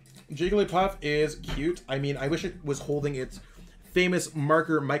 Jigglypuff is cute. I mean, I wish it was holding its famous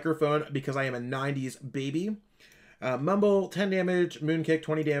marker microphone because I am a 90s baby. Mumble, 10 damage. Moonkick,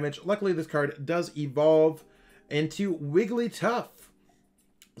 20 damage. Luckily, this card does evolve into Wigglytuff.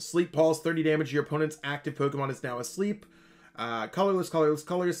 Sleep Pulse, 30 damage. Your opponent's active Pokemon is now asleep. Colorless.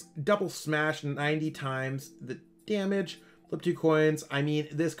 Double Smash, 90 times the damage. Flip 2 coins. I mean,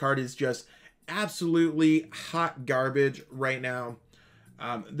 this card is just absolutely hot garbage right now.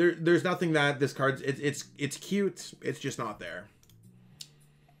 There's nothing that this card's... It's cute. It's just not there.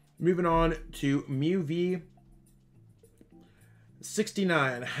 Moving on to Mew V.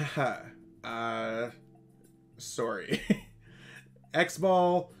 69. Sorry.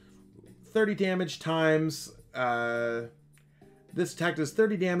 X-Ball. 30 damage times... this attack does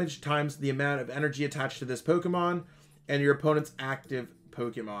 30 damage times the amount of energy attached to this Pokemon and your opponent's active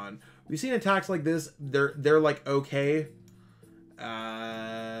Pokemon. We've seen attacks like this. They're like okay.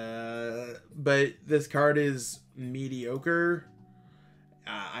 But this card is mediocre.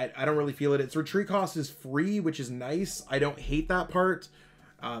 I don't really feel it. Its retreat cost is free, which is nice. I don't hate that part.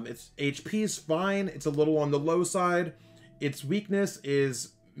 Its HP is fine. It's a little on the low side. Its weakness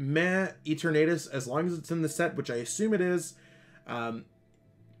is meh. Eternatus, as long as it's in the set, which I assume it is. That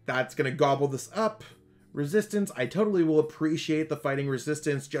That's going to gobble this up. Resistance, I totally will appreciate the fighting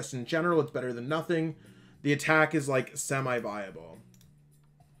resistance just in general. It's better than nothing. The attack is like semi-viable.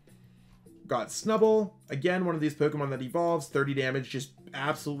 Got Snubble. Again, one of these Pokemon that evolves. 30 damage, just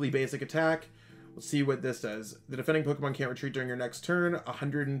absolutely basic attack. Let's see what this does. The defending Pokemon can't retreat during your next turn.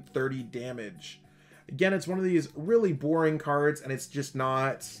 130 damage. Again, it's one of these really boring cards, and it's just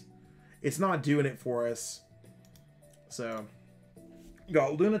not... It's not doing it for us. So,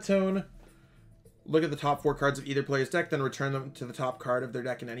 got Lunatone. Look at the top 4 cards of either player's deck, then return them to the top card of their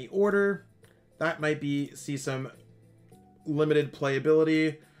deck in any order. That might see some limited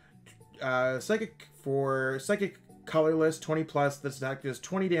playability. Psychic Colorless, 20 plus. This attack does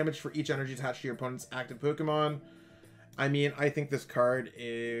 20 damage for each energy attached to your opponent's active Pokemon. I mean, I think this card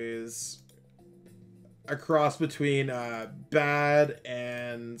is a cross between bad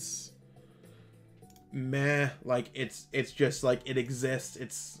and meh. Like, it's just like it exists.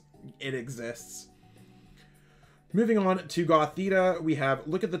 It exists. Moving on to Gothita, we have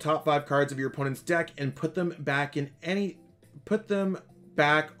look at the top 5 cards of your opponent's deck and put them back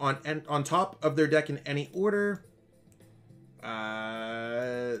on top of their deck in any order.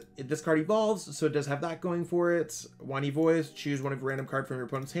 This card evolves, so it does have that going for it. Whiny Voice, choose one of random card from your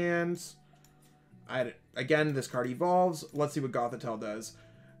opponent's hands. Again, this card evolves. Let's see what Gothitelle does.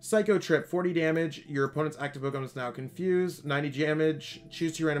 Psycho Trip, 40 damage. Your opponent's active Pokemon is now confused. 90 damage.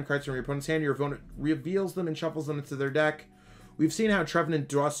 Choose 2 random cards from your opponent's hand. Your opponent reveals them and shuffles them into their deck. We've seen how Trevenant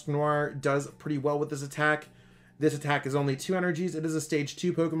Dusknoir does pretty well with this attack. This attack is only 2 energies. It is a stage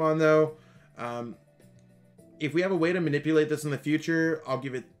 2 Pokemon, though. If we have a way to manipulate this in the future, I'll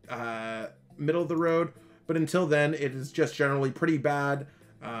give it middle of the road. But until then, it is just generally pretty bad.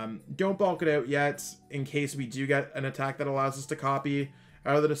 Don't bulk it out yet in case we do get an attack that allows us to copy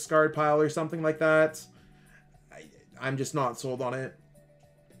out of the discard pile or something like that. I'm just not sold on it.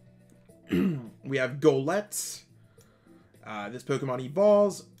 We have Golett. This Pokemon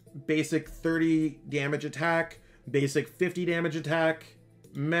evolves. Basic 30 damage attack. Basic 50 damage attack.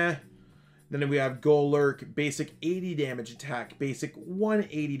 Meh. Then we have Golurk. Basic 80 damage attack. Basic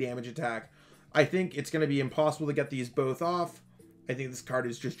 180 damage attack. I think it's going to be impossible to get these both off. I think this card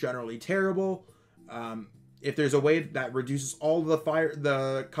is just generally terrible. If there's a way that reduces all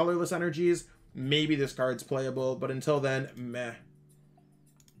the colorless energies, maybe this card's playable, but until then, meh.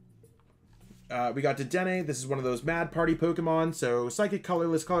 We got Dedenne. This is one of those Mad Party Pokemon. So Psychic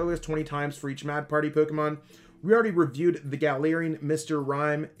Colorless 20 times for each Mad Party Pokemon. We already reviewed the Galarian Mr.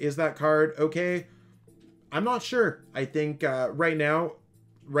 Rime. Is that card okay? I'm not sure. I think right now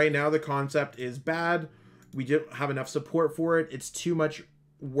the concept is bad. We didn't have enough support for it. It's too much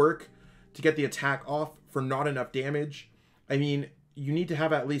work to get the attack off for not enough damage. I mean, you need to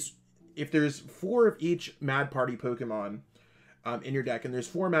have at least, if there's 4 of each Mad Party Pokemon in your deck, and there's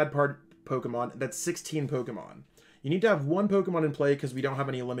 4 Mad Party Pokemon, that's 16 Pokemon. You need to have 1 Pokemon in play because we don't have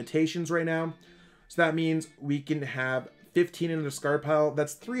any limitations right now. So that means we can have 15 in the discard pile.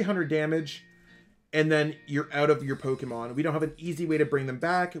 That's 300 damage. And then you're out of your Pokemon. We don't have an easy way to bring them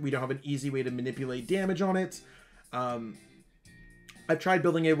back. We don't have an easy way to manipulate damage on it. I've tried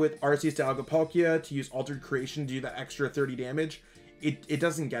building it with Arceus to Algapalkia to use Altered Creation to do that extra 30 damage. It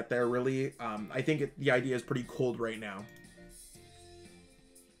doesn't get there, really. I think the idea is pretty cold right now.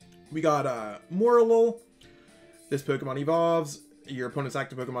 We got Morlul. This Pokemon evolves. Your opponent's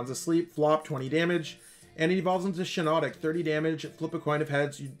active Pokemon's asleep. Flop, 20 damage. And it evolves into Shoutout, 30 damage. Flip a coin of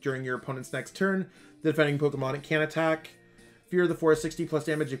heads during your opponent's next turn. The defending Pokemon it can attack. Fear of the Forest, 60 plus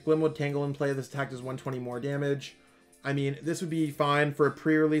damage. If Glimwood Tangle in play, this attack does 120 more damage. I mean, this would be fine for a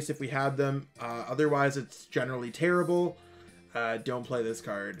pre-release if we had them. Otherwise, it's generally terrible. Don't play this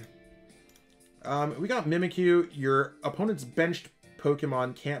card. We got Mimikyu. Your opponent's benched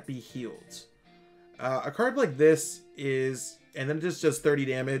Pokemon can't be healed. A card like this is... And then it just does 30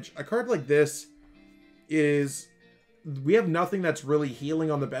 damage. A card like this is... We have nothing that's really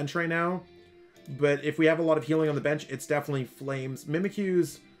healing on the bench right now. But if we have a lot of healing on the bench, it's definitely Flames.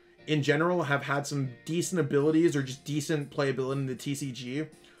 Mimikyus, in general, have had some decent abilities or just decent playability in the TCG.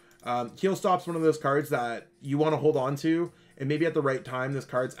 Heal Stop's one of those cards that you want to hold on to. And maybe at the right time, this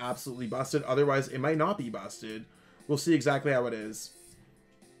card's absolutely busted. Otherwise, it might not be busted. We'll see exactly how it is.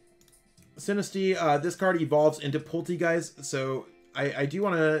 Sinistea, this card evolves into Poltegeist. So I do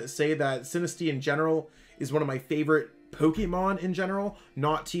want to say that Sinistea in general is one of my favorite Pokemon in general.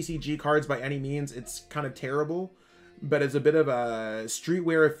 Not TCG cards by any means. It's kind of terrible. But as a bit of a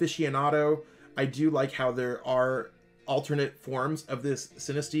streetwear aficionado, I do like how there are alternate forms of this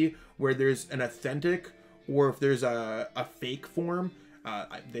Sinistea where there's an authentic or if there's a fake form.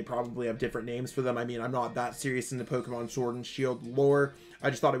 They probably have different names for them. I mean, I'm not that serious into Pokemon Sword and Shield lore. I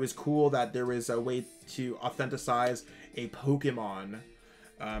just thought it was cool that there was a way to authenticize a Pokemon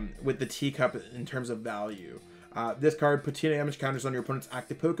with the teacup in terms of value. This card, put 2 damage counters on your opponent's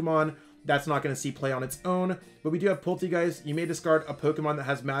active Pokemon. That's not going to see play on its own, but we do have Poltegeist. You may discard a Pokemon that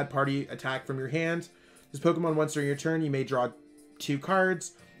has Mad Party attack from your hand. This Pokemon, once during your turn, you may draw 2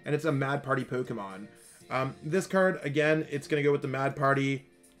 cards, and it's a Mad Party Pokemon. This card, again, it's going to go with the Mad Party.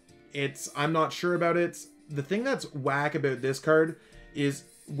 I'm not sure about it. The thing that's whack about this card is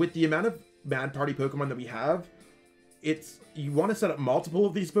with the amount of Mad Party Pokemon that we have, you want to set up multiple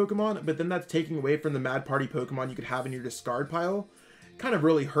of these Pokemon, but then that's taking away from the Mad Party Pokemon you could have in your discard pile. Kind of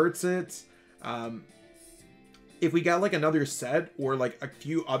really hurts it. If we got like another set or like a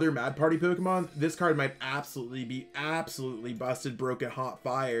few other Mad Party Pokemon, this card might absolutely be busted, broken, hot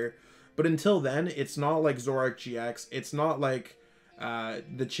fire. But until then, it's not like Zoroark GX. It's not like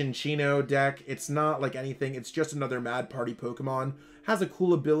the Chinchino deck. It's not like anything. It's just another Mad Party Pokemon. Has a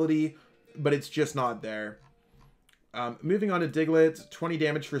cool ability, but it's just not there. Moving on to Diglett, 20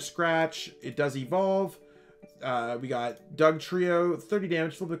 damage for Scratch. It does evolve. We got Doug Trio, 30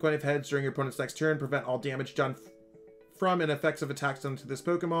 damage, flip a coin of heads during your opponent's next turn, prevent all damage done from and effects of attacks done to this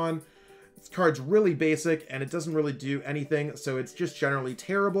Pokemon. This card's really basic, and it doesn't really do anything, so it's just generally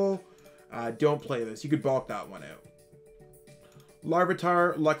terrible. Don't play this. You could bulk that one out.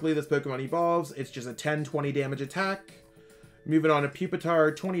 Larvitar, luckily this Pokemon evolves. It's just a 10-20 damage attack. Moving on to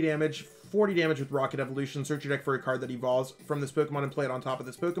Pupitar, 20 damage, 40 damage with Rocket Evolution. Search your deck for a card that evolves from this Pokemon and play it on top of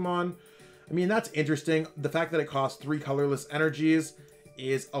this Pokemon. I mean, that's interesting. The fact that it costs 3 colorless energies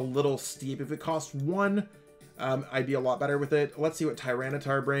is a little steep. If it costs 1, I'd be a lot better with it. Let's see what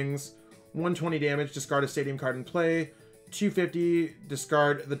Tyranitar brings. 120 damage, discard a stadium card in play. 250,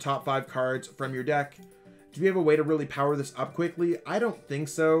 discard the top 5 cards from your deck. Do we have a way to really power this up quickly? I don't think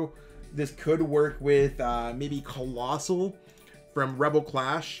so. This could work with maybe Colossal from Rebel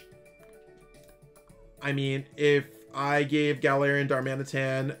Clash. I mean, if I gave Galarian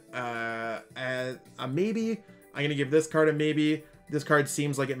Darmanitan a maybe, I'm going to give this card a maybe. This card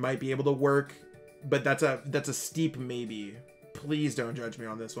seems like it might be able to work, but that's a steep maybe. Please don't judge me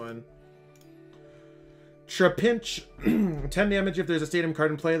on this one. Trapinch, 10 damage if there's a stadium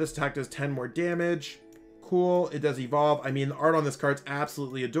card in play. This attack does 10 more damage. Cool. It does evolve. I mean, the art on this card's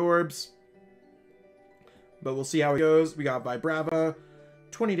absolutely adorbs. But we'll see how it goes. We got Vibrava.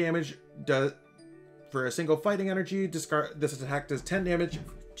 20 damage for a single fighting energy. This attack does 10 damage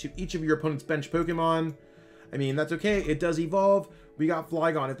to each of your opponent's bench Pokemon. I mean, that's okay. It does evolve. We got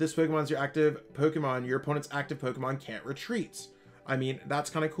Flygon. If this Pokemon's your active Pokemon, your opponent's active Pokemon can't retreat. I mean, that's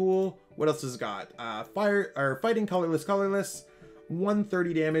kind of cool. What else has it got? Fighting Colorless.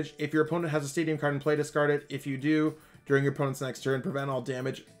 130 damage. If your opponent has a stadium card in play, discard it. If you do, during your opponent's next turn, prevent all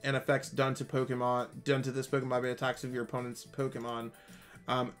damage and effects done to this Pokemon by attacks of your opponent's Pokemon.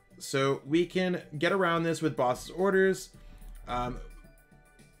 So we can get around this with boss's orders.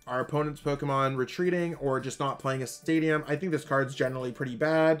 Our opponent's Pokemon retreating or just not playing a stadium. I think this card's generally pretty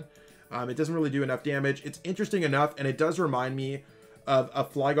bad. It doesn't really do enough damage. It's interesting enough, and it does remind me of a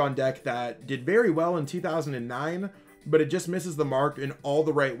Flygon deck that did very well in 2009, but it just misses the mark in all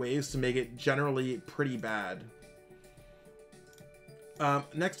the right ways to make it generally pretty bad.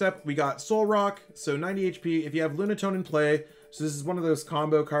 Next up, we got Solrock. So 90 HP. If you have Lunatone in play, so this is one of those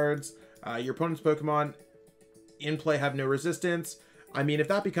combo cards. Your opponent's Pokemon in play have no resistance. I mean, if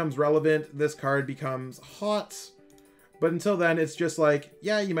that becomes relevant, this card becomes hot. But until then, it's just like,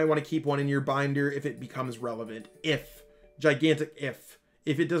 yeah, you might want to keep one in your binder if it becomes relevant. If. Gigantic if.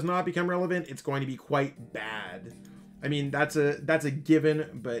 If it does not become relevant, it's going to be quite bad. I mean, that's a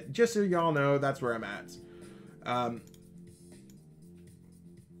given, but just so y'all know, that's where I'm at.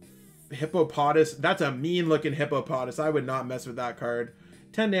 Hippopotas. That's a mean-looking Hippopotas. I would not mess with that card.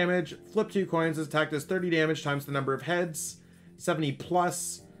 10 damage. Flip 2 coins. This attack does 30 damage times the number of heads. 70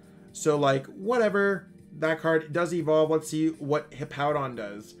 plus. So, like, whatever. That card does evolve. Let's see what Hippowdon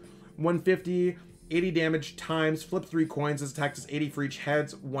does. 150. 80 damage times. Flip 3 coins. This attack does 80 for each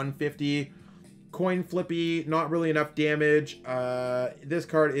heads. 150. Coin flippy. Not really enough damage. This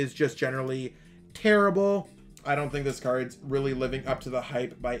card is just generally terrible. I don't think this card's really living up to the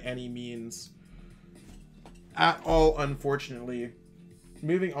hype by any means at all, unfortunately.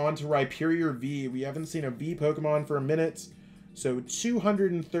 Moving on to Rhyperior V. We haven't seen a V Pokemon for a minute. So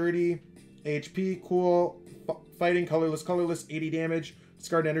 230 HP. Cool. Fighting Colorless, 80 damage.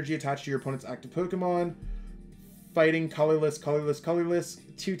 Discard energy attached to your opponent's active Pokemon. Fighting Colorless,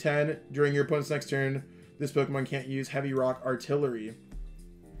 210. During your opponent's next turn, this Pokemon can't use Heavy Rock Artillery.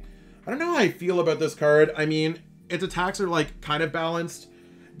 I don't know how I feel about this card. I mean, its attacks are like kind of balanced,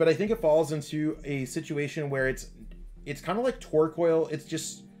 but I think it falls into a situation where it's kind of like Torkoal. It's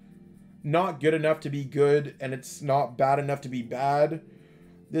just not good enough to be good, and it's not bad enough to be bad.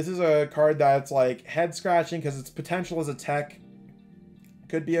 This is a card that's like head scratching because its potential as a tech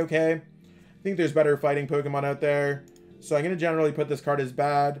could be okay. I think there's better fighting Pokemon out there, so I'm going to generally put this card as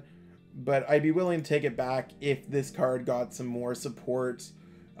bad, but I'd be willing to take it back if this card got some more support.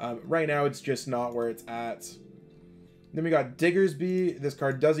 Right now it's just not where it's at. Then we got Diggersby. This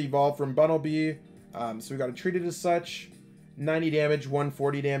card does evolve from Bunnelby, so we got to treat it as such. 90 damage,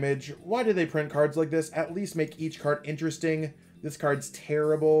 140 damage. Why do they print cards like this? At least make each card interesting. This card's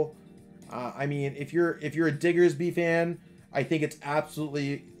terrible. I mean, if you're a Diggersby fan, I think it's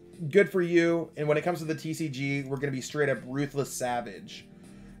absolutely good for you. And when it comes to the TCG, we're going to be straight up Ruthless Savage.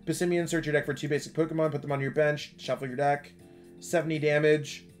 Passimian, search your deck for 2 basic Pokemon, put them on your bench, shuffle your deck. 70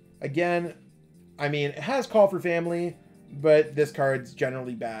 damage. Again, I mean, it has Call for Family, but this card's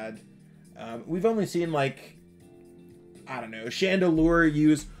generally bad. We've only seen, like, I don't know, Chandelure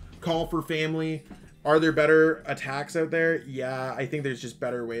use Call for Family. Are there better attacks out there? Yeah, I think there's just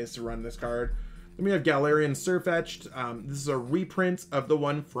better ways to run this card. Then we have Galarian Surfetched. This is a reprint of the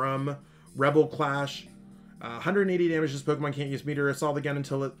one from Rebel Clash. 180 damage. This Pokemon can't use Meteor Assault again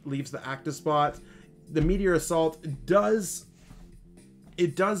until it leaves the active spot. The Meteor Assault does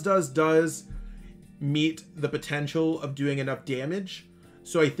meet the potential of doing enough damage.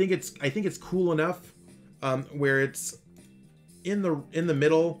 So I think it's cool enough where it's in the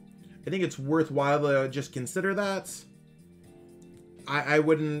middle. I think it's worthwhile to just consider that. I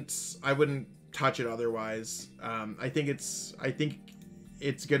wouldn't touch it otherwise. I think it's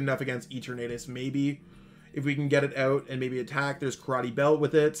good enough against Eternatus. Maybe if we can get it out and maybe attack. There's Karate Belt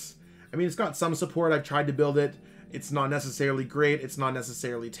with it. I mean, it's got some support. I've tried to build it. It's not necessarily great. It's not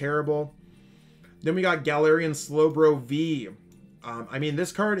necessarily terrible. Then we got Galarian Slowbro V. I mean,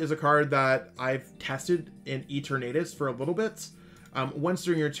 this card is a card that I've tested in Eternatus for a little bit. Once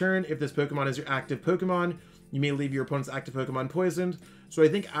during your turn, if this Pokemon is your active Pokemon, you may leave your opponent's active Pokemon poisoned. So I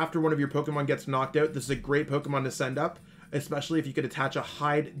think after one of your Pokemon gets knocked out, this is a great Pokemon to send up, especially if you could attach a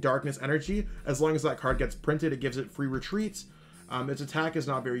Hide Darkness Energy. As long as that card gets printed, it gives it free retreat. Its attack is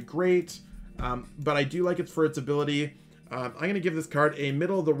not very great, but I do like it for its ability. I'm going to give this card a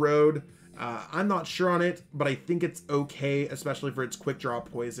middle of the road. I'm not sure on it, but I think it's okay, especially for its quick draw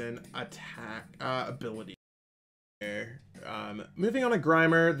poison attack ability. Moving on to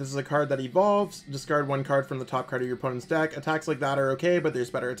Grimer, this is a card that evolves. Discard 1 card from the top card of your opponent's deck. Attacks like that are okay, but there's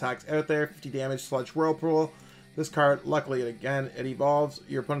better attacks out there. 50 damage, Sludge Whirlpool. This card, luckily, it evolves.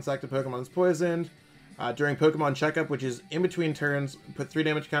 Your opponent's active Pokemon is poisoned. During Pokemon Checkup, which is in between turns, put 3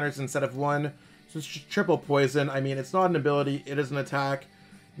 damage counters instead of 1. So it's just triple poison. I mean, it's not an ability, it is an attack.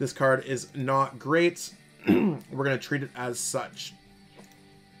 This card is not great. We're going to treat it as such.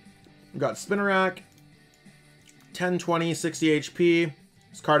 We've got Spinarak. 10, 20, 60 HP.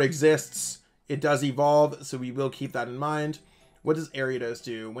 This card exists. It does evolve, so we will keep that in mind. What does Ariados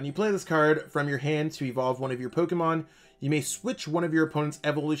do? When you play this card from your hand to evolve one of your Pokemon, you may switch one of your opponent's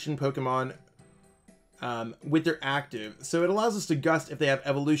evolution Pokemon with their active. So it allows us to gust if they have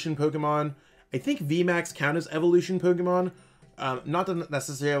evolution Pokemon. I think VMAX count as evolution Pokemon. Not to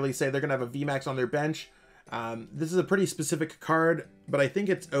necessarily say they're going to have a VMAX on their bench. This is a pretty specific card, but I think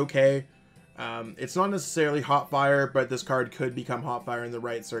it's okay. It's not necessarily Hot Fire, but this card could become Hot Fire in the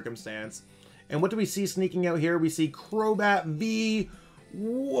right circumstance. And what do we see sneaking out here? We see Crobat V.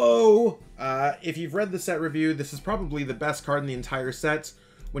 Whoa! If you've read the set review, this is probably the best card in the entire set.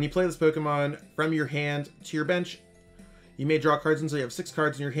 When you play this Pokemon from your hand to your bench, you may draw cards until you have 6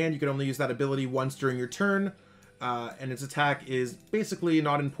 cards in your hand. You can only use that ability once during your turn. And its attack is basically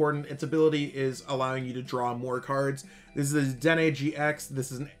not important. Its ability is allowing you to draw more cards. This is a Dene GX.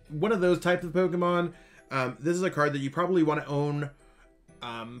 This is one of those types of Pokemon. This is a card that you probably want to own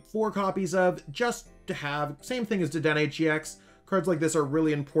 4 copies of just to have. Same thing as the Dene GX. Cards like this are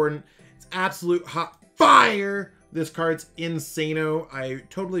really important. It's absolute hot fire. This card's insano. I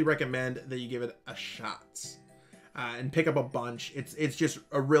totally recommend that you give it a shot and pick up a bunch. It's just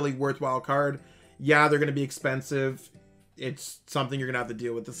a really worthwhile card. Yeah, they're going to be expensive. It's something you're going to have to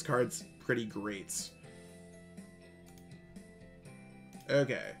deal with. This card's pretty great.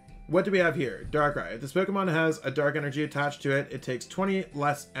 Okay, what do we have here? Darkrai. If this Pokemon has a dark energy attached to it, it takes 20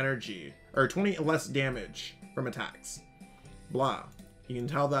 less energy, or 20 less damage from attacks. Blah. You can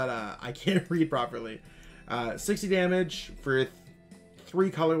tell that I can't read properly. 60 damage for 3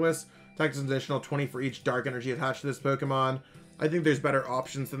 colorless. Attacks an additional 20 for each dark energy attached to this Pokemon. I think there's better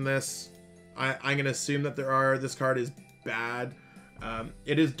options than this. I'm going to assume that there are. This card is bad.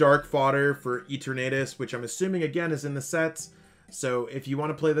 It is dark fodder for Eternatus, which I'm assuming, again, is in the sets. So if you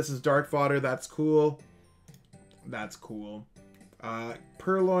want to play this as dark fodder, that's cool. That's cool.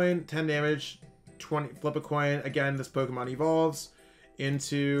 Purloin, 10 damage, 20, flip a coin. Again, this Pokemon evolves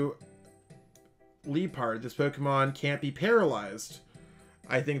into Liepard. This Pokemon can't be paralyzed.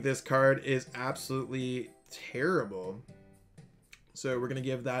 I think this card is absolutely terrible. So we're going to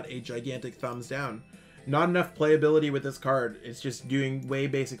give that a gigantic thumbs down. Not enough playability with this card. It's just doing way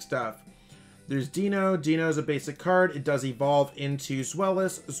basic stuff. There's Dino. Dino is a basic card. It does evolve into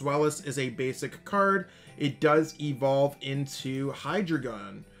Zweilous. Zweilous is a basic card. It does evolve into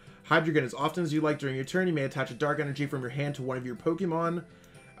Hydreigon. Hydreigon, as often as you like during your turn, you may attach a dark energy from your hand to one of your Pokemon.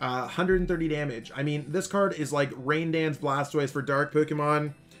 130 damage. I mean, this card is like Rain Dance Blastoise for dark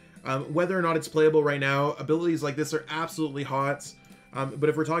Pokemon. Whether or not it's playable right now, abilities like this are absolutely hot. But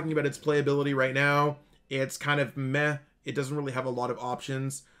if we're talking about its playability right now, it's kind of meh. It doesn't really have a lot of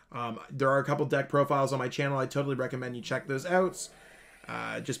options. There are a couple deck profiles on my channel. I totally recommend you check those out.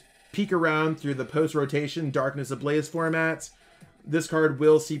 Just peek around through the post-rotation Darkness Ablaze formats. This card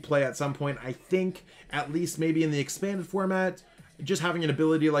will see play at some point, I think, at least maybe in the expanded format. Just having an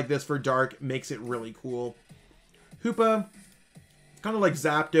ability like this for dark makes it really cool. Hoopa, kind of like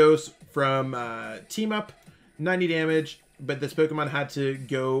Zapdos from Team Up, 90 damage, but this Pokemon had to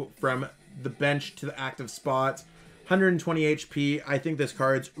go from the bench to the active spot. 120 HP. I think this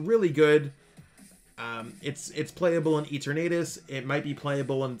card's really good. It's playable in Eternatus. It might be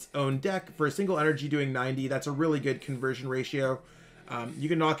playable in its own deck. For a single energy doing 90, that's a really good conversion ratio. You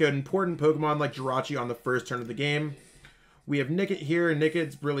can knock out important Pokemon like Jirachi on the first turn of the game. We have Nickit here.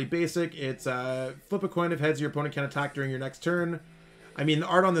 Nickit's really basic. It's flip a coin if heads, your opponent can attack during your next turn. I mean, the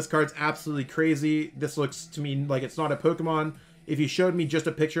art on this card's absolutely crazy. This looks to me like it's not a Pokemon. If you showed me just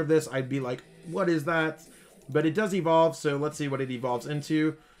a picture of this, I'd be like, what is that? But it does evolve, so let's see what it evolves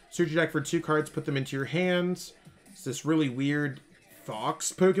into. Search your deck for 2 cards, put them into your hands. It's this really weird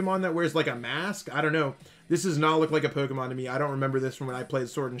fox Pokemon that wears like a mask. I don't know. This does not look like a Pokemon to me. I don't remember this from when I played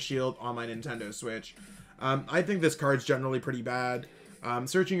Sword and Shield on my Nintendo Switch. I think this card's generally pretty bad.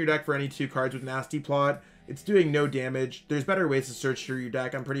 Searching your deck for any 2 cards with Nasty Plot. It's doing no damage. There's better ways to search through your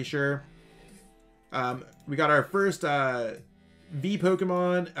deck, I'm pretty sure. We got our first V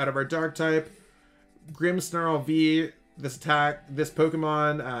Pokemon out of our Dark type. Grimmsnarl V. This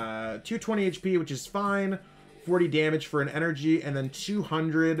Pokemon, 220 HP, which is fine. 40 damage for an energy, and then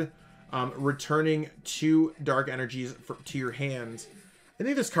 200 returning 2 dark energies to your hands. I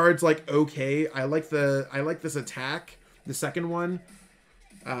think this card's like okay. I like this attack, the second one.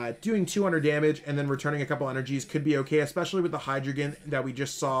 Doing 200 damage and then returning a couple energies could be okay, especially with the Hydreigon that we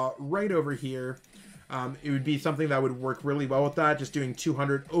just saw right over here. It would be something that would work really well with that, just doing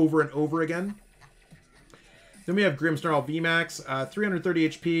 200 over and over again. Then we have Grimmsnarl VMAX, 330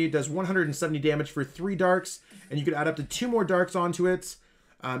 HP, does 170 damage for 3 darks, and you could add up to 2 more darks onto it,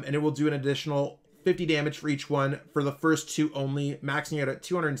 and it will do an additional 50 damage for each one for the first 2 only, maxing out at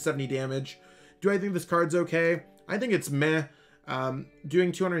 270 damage. Do I think this card's okay? I think it's meh.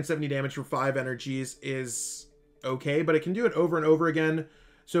 Doing 270 damage for 5 energies is okay, but it can do it over and over again.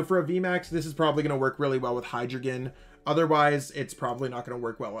 So for a VMAX, this is probably going to work really well with Hydreigon. Otherwise, it's probably not going to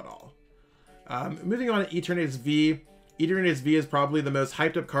work well at all. Moving on to Eternatus V. Eternatus V is probably the most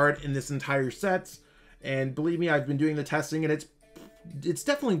hyped up card in this entire set. And believe me, I've been doing the testing and it's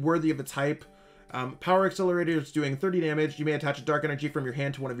definitely worthy of its hype. Power Accelerator is doing 30 damage. You may attach a dark energy from your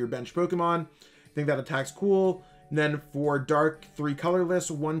hand to one of your bench Pokemon. I think that attack's cool. And then for Dark 3 Colorless,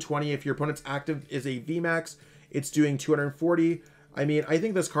 120. If your opponent's active is a VMAX, it's doing 240. I mean, I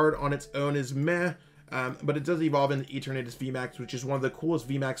think this card on its own is meh. But it does evolve into Eternatus VMAX, which is one of the coolest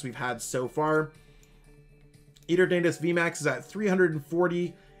VMAX we've had so far. Eternatus VMAX is at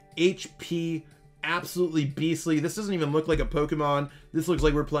 340 HP, absolutely beastly. This doesn't even look like a Pokemon. This looks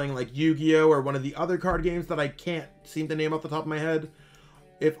like we're playing like Yu-Gi-Oh! Or one of the other card games that I can't seem to name off the top of my head.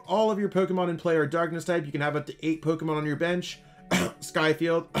 If all of your Pokemon in play are Darkness type, you can have up to 8 Pokemon on your bench.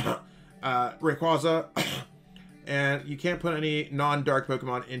 Skyfield, Rayquaza, and you can't put any non-dark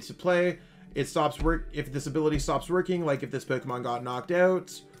Pokemon into play. It stops work if this ability stops working, like if this Pokemon got knocked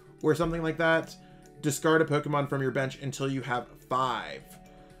out or something like that. Discard a Pokemon from your bench until you have 5.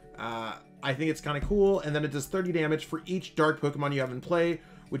 I think it's kind of cool. And then it does 30 damage for each dark Pokemon you have in play,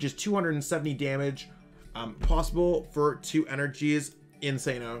 which is 270 damage, possible for 2 energies.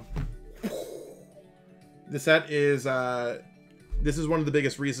 Insano. The set is this is one of the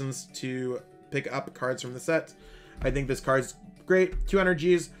biggest reasons to pick up cards from the set. I think this card's great. 2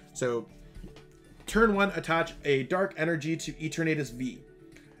 energies, so turn 1, attach a dark energy to Eternatus V.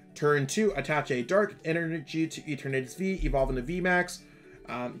 Turn 2, attach a Dark Energy to Eternatus V, evolve into VMAX.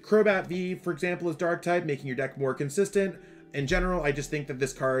 Crobat V, for example, is Dark type, making your deck more consistent. In general, I just think that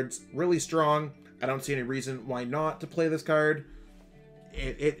this card's really strong. I don't see any reason why not to play this card.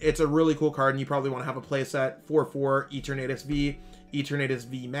 It's a really cool card, and you probably want to have a playset. 4/4, Eternatus V, Eternatus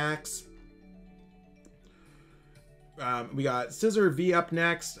VMAX. We got Scissor V up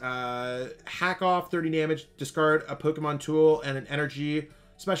next. Hack off 30 damage, discard a Pokemon tool and an energy,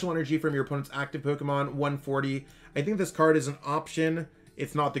 special energy from your opponent's active Pokemon, 140. I think this card is an option.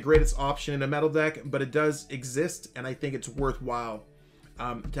 It's not the greatest option in a metal deck, but it does exist, and I think it's worthwhile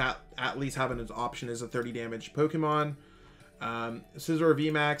to at least have it as an option as a 30 damage Pokemon. Scissor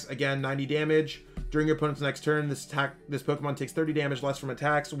VMAX, again, 90 damage. During your opponent's next turn, this Pokemon takes 30 damage less from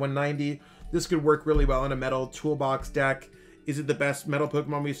attacks, 190. This could work really well in a metal toolbox deck. Is it the best metal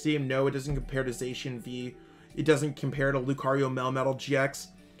Pokemon we've seen? No, it doesn't compare to Zacian V. It doesn't compare to Lucario Melmetal GX,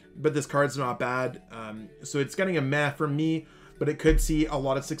 but this card's not bad. So it's getting a meh from me, but it could see a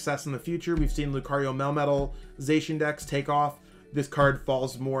lot of success in the future. We've seen Lucario Melmetal Zacian decks take off. This card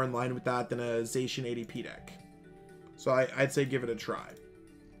falls more in line with that than a Zacian ADP deck. So I'd say give it a try.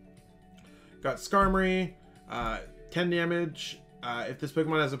 Got Skarmory, 10 damage. If this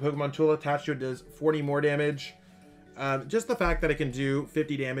Pokemon has a Pokemon tool attached to it, it does 40 more damage. Just the fact that it can do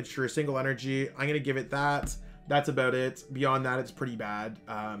 50 damage for a single energy, I'm going to give it that. That's about it. Beyond that, it's pretty bad.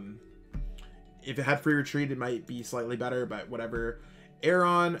 If it had free retreat, it might be slightly better, but whatever.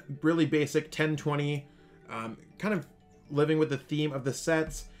 Aeron, really basic, 10-20. Kind of living with the theme of the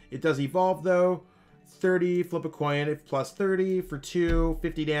sets. It does evolve, though. 30, flip a coin, if plus 30 for 2,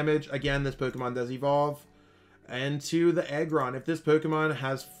 50 damage. Again, this Pokemon does evolve. And to the Aggron, if this Pokemon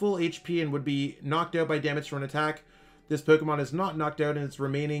has full HP and would be knocked out by damage from an attack, this Pokemon is not knocked out and its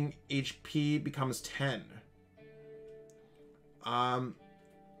remaining HP becomes 10.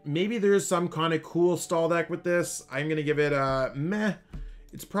 Maybe there's some kind of cool stall deck with this. I'm going to give it a meh.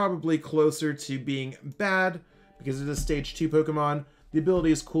 It's probably closer to being bad because it is a stage 2 Pokemon. The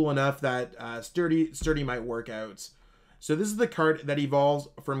ability is cool enough that Sturdy might work out. So this is the card that evolves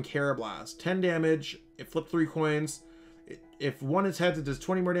from Carablast. 10 damage, it flips 3 coins. If one is heads, it does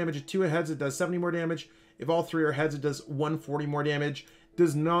 20 more damage. If 2 are heads, it does 70 more damage. If all 3 are heads, it does 140 more damage.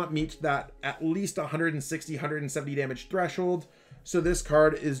 Does not meet that at least 160, 170 damage threshold. So this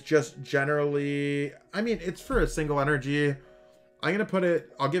card is just generally, I mean, it's for a single energy. I'm going to put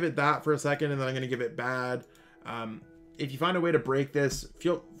it, I'll give it that for a second, and then I'm going to give it bad. If you find a way to break this,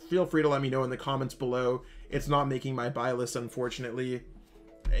 feel free to let me know in the comments below. It's not making my buy list, unfortunately.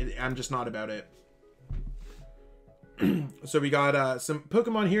 I'm just not about it. So we got some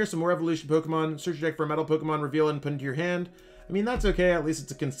Pokemon here, some more evolution Pokemon. Search your deck for a metal Pokemon, reveal it, and put it into your hand. I mean, that's okay. At least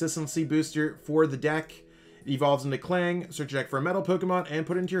it's a consistency booster for the deck. It evolves into Clang. Search your deck for a metal Pokemon and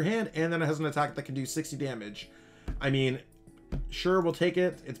put it into your hand, and then it has an attack that can do 60 damage. I mean, sure, we'll take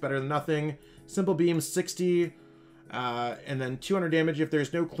it. It's better than nothing. Simple Beam, 60, and then 200 damage if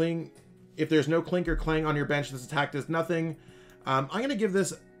there's no Cling. If there's no Clink or Clang on your bench, this attack does nothing. I'm gonna give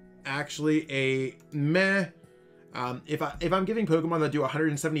this actually a meh. If I'm giving Pokemon that do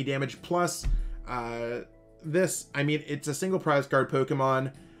 170 damage plus, this, I mean, it's a single prize card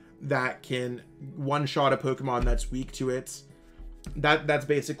Pokemon that can one-shot a Pokemon that's weak to it. That's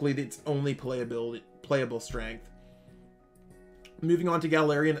basically its only playable strength. Moving on to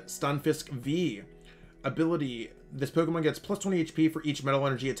Galarian Stunfisk V. Ability. This Pokemon gets plus 20 HP for each metal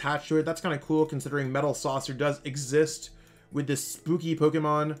energy attached to it. That's kind of cool considering Metal Saucer does exist with this spooky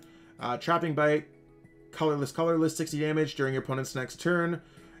Pokemon. Trapping Bite. Colorless, 60 damage during your opponent's next turn.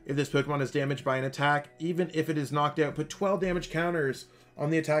 If this Pokemon is damaged by an attack, even if it is knocked out, put 12 damage counters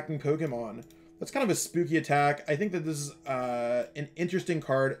on the attacking Pokemon. That's kind of a spooky attack. I think that this is an interesting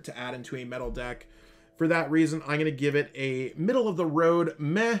card to add into a metal deck. For that reason, I'm going to give it a middle-of-the-road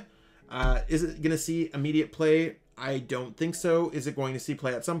meh. Is it going to see immediate play? I don't think so. Is it going to see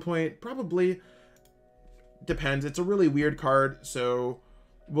play at some point? Probably. Depends. It's a really weird card, so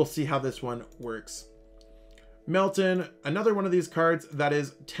we'll see how this one works. Melton, another one of these cards that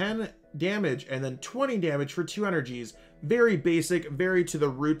is 10 damage and then 20 damage for 2 energies. Very basic, very to the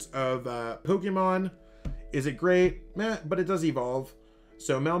roots of Pokemon. Is it great? Meh, but it does evolve.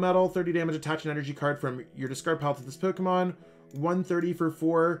 So Melmetal, 30 damage, attach an energy card from your discard pile to this Pokemon. 130 for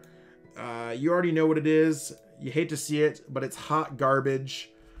 4. You already know what it is. You hate to see it, but it's hot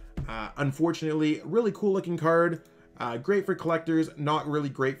garbage. Unfortunately, really cool looking card. Great for collectors, not really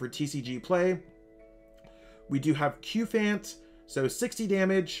great for TCG play. We do have Qfant, so 60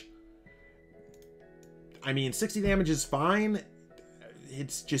 damage. I mean, 60 damage is fine.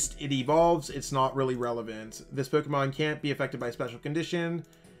 It's just, it evolves. It's not really relevant. This Pokemon can't be affected by special condition.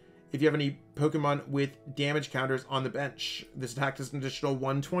 if you have any Pokemon with damage counters on the bench. This attack does an additional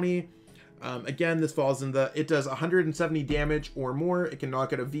 120. Again, this falls in the, it does 170 damage or more. It can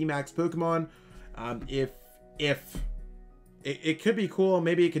knock out a VMAX Pokemon. If it could be cool,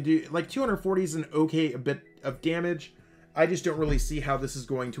 maybe it could do, like 240 is an okay, a bit of damage. I just don't really see how this is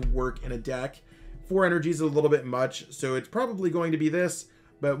going to work in a deck. 4 energy is a little bit much, so it's probably going to be this,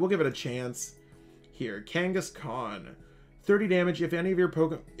 but we'll give it a chance. Here, Kangaskhan. 30 damage if any of your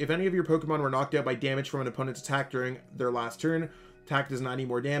Pokemon were knocked out by damage from an opponent's attack during their last turn. Attack does 90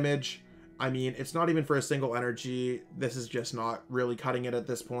 more damage. I mean, it's not even for a single energy. This is just not really cutting it at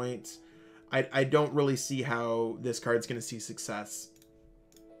this point. I don't really see how this card's going to see success.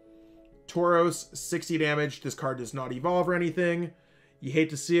 Tauros, 60 damage. This card does not evolve or anything. You hate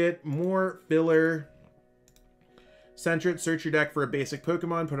to see it. More filler. Sentret, search your deck for a basic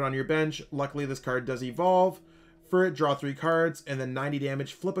Pokemon, put it on your bench. Luckily, this card does evolve. For it, draw 3 cards, and then 90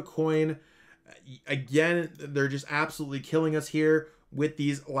 damage. Flip a coin. Again, they're just absolutely killing us here with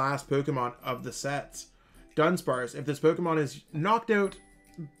these last Pokemon of the set. Dunsparce, if this Pokemon is knocked out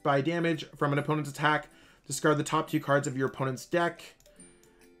by damage from an opponent's attack, discard the top 2 cards of your opponent's deck.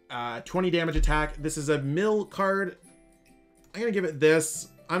 20 damage attack. This is a mill card. I'm going to give it this.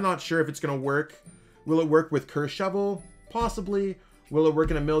 I'm not sure if it's going to work. Will it work with Curse Shovel? Possibly. Will it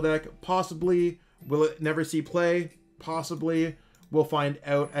work in a mill deck? Possibly. Will it never see play? Possibly. We'll find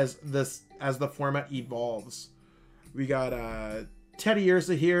out as the format evolves. We got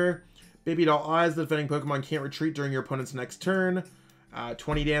Teddiursa here. Baby Doll Eyes. The defending Pokemon can't retreat during your opponent's next turn.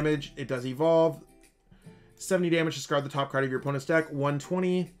 20 damage. It does evolve. 70 damage. Discard the top card of your opponent's deck.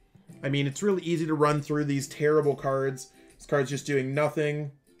 120. I mean, it's really easy to run through these terrible cards. This card's just doing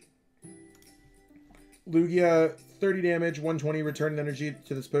nothing. Lugia, 30 damage, 120 return energy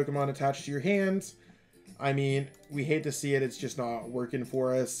to this Pokemon attached to your hands. I mean, we hate to see it. It's just not working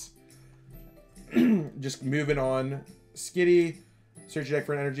for us. Just moving on. Skitty, search your deck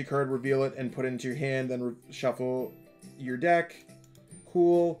for an energy card, reveal it, and put it into your hand, then shuffle your deck.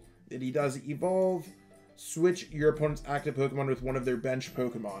 Cool. That he does evolve. Switch your opponent's active Pokemon with one of their bench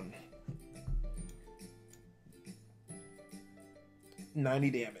Pokemon. 90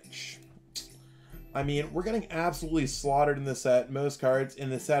 damage. I mean, we're getting absolutely slaughtered in this set. Most cards in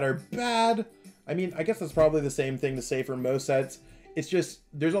this set are bad. I mean, I guess that's probably the same thing to say for most sets. It's just,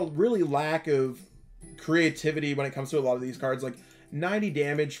 there's a really lack of creativity when it comes to a lot of these cards. Like, 90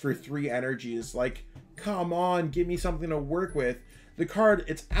 damage for 3 energies. Like, come on, give me something to work with. The card,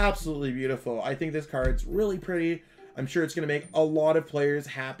 it's absolutely beautiful. I think this card's really pretty. I'm sure it's going to make a lot of players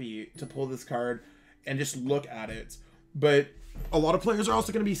happy to pull this card and just look at it. But a lot of players are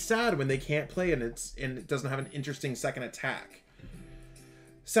also going to be sad when they can't play and it doesn't have an interesting second attack.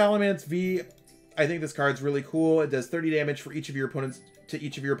 Salamence V, I think this card's really cool. It does 30 damage for each of your opponent's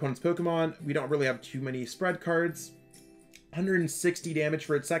Pokemon. We don't really have too many spread cards. 160 damage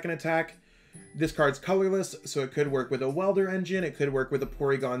for its second attack. This card's colorless, so it could work with a Welder engine. It could work with a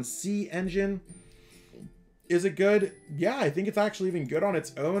Porygon C engine. Is it good? Yeah, I think it's actually even good on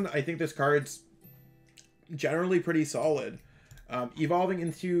its own. I think this card's generally pretty solid. Evolving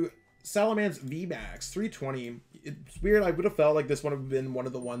into Salamence VMAX 320. It's weird. I would have felt like this one would have been one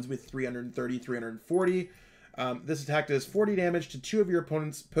of the ones with 330, 340. This attack does 40 damage to 2 of your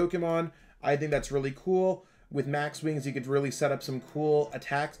opponent's Pokemon. I think that's really cool. With max wings, you could really set up some cool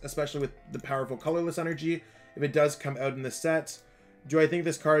attacks, especially with the powerful colorless energy, if it does come out in the set. Do I think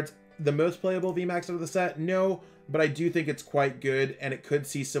this card's the most playable VMAX out of the set? No, but I do think it's quite good, and it could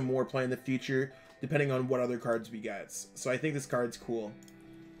see some more play in the future, depending on what other cards we get. So I think this card's cool.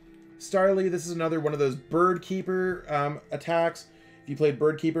 Starly, this is another one of those Bird Keeper attacks. If you play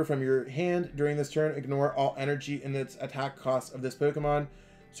Bird Keeper from your hand during this turn, ignore all energy in its attack cost of this Pokemon.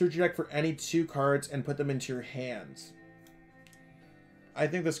 Search your deck for any 2 cards and put them into your hands. I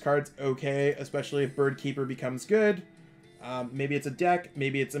think this card's okay, especially if Bird Keeper becomes good. Maybe it's a deck,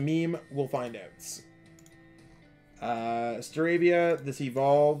 maybe it's a meme. We'll find out. Staravia, this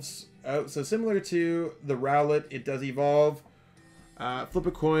evolves. Oh, so similar to the Rowlet, it does evolve. Flip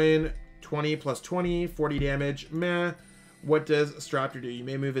a coin, 20 plus 20, 40 damage. Meh. What does Straptor do? You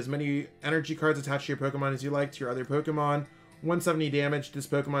may move as many energy cards attached to your Pokemon as you like to your other Pokemon. 170 damage. This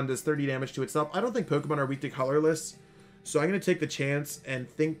Pokemon does 30 damage to itself. I don't think Pokemon are weak to colorless, so I'm going to take the chance and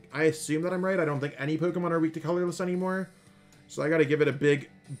think, I assume that I'm right. I don't think any Pokemon are weak to colorless anymore. So I got to give it a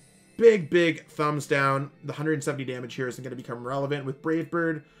big thumbs down. The 170 damage here isn't going to become relevant with Brave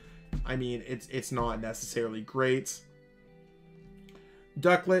Bird. I mean, it's not necessarily great.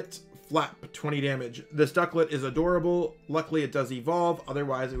 Ducklet, Flap, 20 damage. This Ducklet is adorable. Luckily, it does evolve.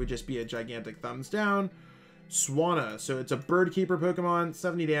 Otherwise, it would just be a gigantic thumbs down. Swanna. So it's a bird keeper Pokemon,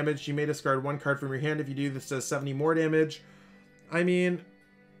 70 damage. You may discard 1 card from your hand. If you do, this does 70 more damage. I mean,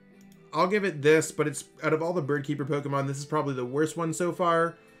 I'll give it this, but it's out of all the bird keeper Pokemon, this is probably the worst one so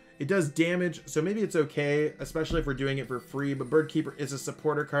far. It does damage, so maybe it's okay, especially if we're doing it for free, but bird keeper is a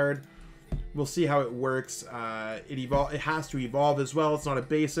supporter card. We'll see how it works. It has to evolve as well. It's not a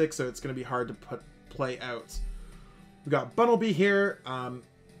basic, so it's going to be hard to play out. We got Bunnelby here.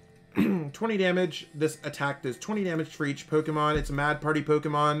 20 damage. This attack does 20 damage for each Pokemon. It's a Mad Party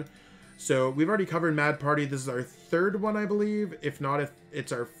Pokemon. So we've already covered Mad Party. This is our 3rd one, I believe. If not, if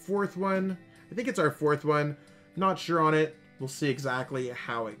it's our 4th one. I think it's our 4th one. Not sure on it. We'll see exactly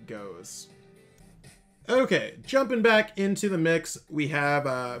how it goes. Okay, jumping back into the mix, we have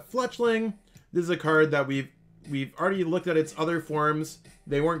Fletchling. This is a card that we've already looked at its other forms.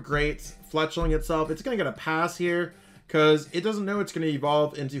 They weren't great. Fletchling itself, it's going to get a pass here because it doesn't know it's going to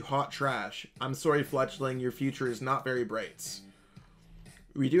evolve into hot trash. I'm sorry, Fletchling, your future is not very bright.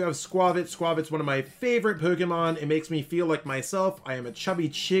 We do have Squavit. Squavit's one of my favorite Pokemon. It makes me feel like myself. I am a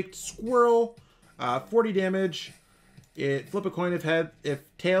chubby-cheeked squirrel. 40 damage. Flip a coin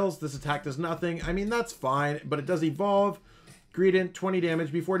if tails. This attack does nothing. I mean, that's fine, but it does evolve. Greedent, 20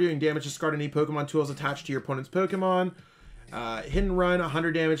 damage. Before doing damage, discard any Pokemon tools attached to your opponent's Pokemon. Hit and Run,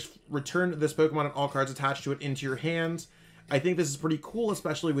 100 damage. Return this Pokemon and all cards attached to it into your hands. I think this is pretty cool,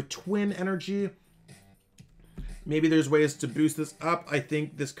 especially with Twin Energy. Maybe there's ways to boost this up. I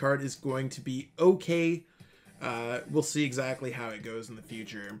think this card is going to be okay. We'll see exactly how it goes in the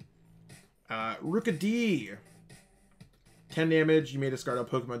future. Rookidee. 10 damage. You may discard all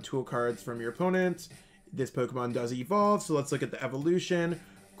Pokemon tool cards from your opponent. This Pokemon does evolve, so let's look at the evolution.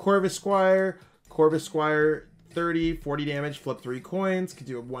 Corvisquire. Corvisquire, 30, 40 damage. Flip 3 coins. Could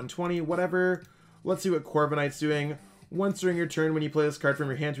do a 120, whatever. Let's see what Corviknight's doing. Once during your turn, when you play this card from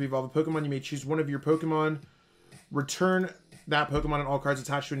your hand to evolve a Pokemon, you may choose one of your Pokemon. Return that Pokemon and all cards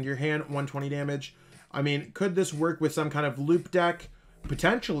attached to it into your hand. 120 damage. I mean, could this work with some kind of loop deck?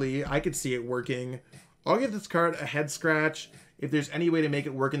 Potentially, I could see it working. I'll give this card a head scratch. If there's any way to make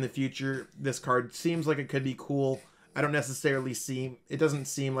it work in the future, this card seems like it could be cool. I don't necessarily see... It doesn't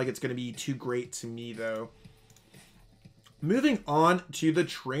seem like it's going to be too great to me, though. Moving on to the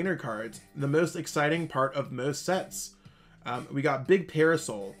trainer cards. The most exciting part of most sets. We got Big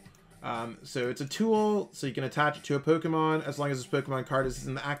Parasol. So it's a tool, so you can attach it to a Pokemon. As long as this Pokemon card is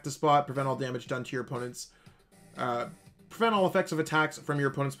in the active spot, prevent all damage done to your opponent's... prevent all effects of attacks from your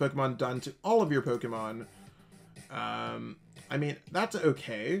opponent's Pokemon done to all of your Pokemon. I mean, that's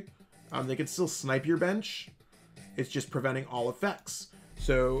okay. They can still snipe your bench. It's just preventing all effects.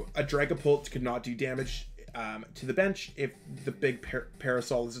 So a Dragapult could not do damage to the bench if the big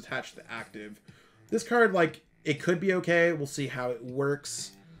Parasol is attached to active. This card, like, it could be okay. We'll see how it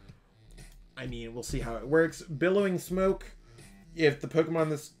works. I mean, we'll see how it works. Billowing Smoke. If the Pokemon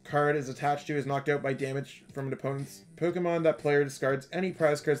this card is attached to is knocked out by damage from an opponent's Pokemon, that player discards any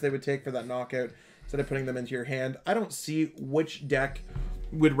prize cards they would take for that knockout instead of putting them into your hand. I don't see which deck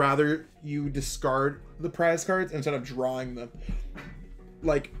would rather you discard the prize cards instead of drawing them.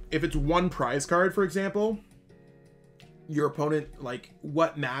 Like, if it's one prize card, for example, your opponent, like,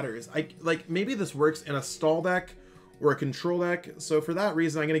 what matters? Like, maybe this works in a stall deck or a control deck, so for that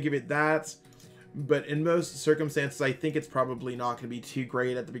reason, I'm going to give it that. But in most circumstances, I think it's probably not going to be too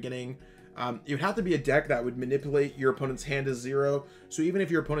great at the beginning. It would have to be a deck that would manipulate your opponent's hand to 0. So even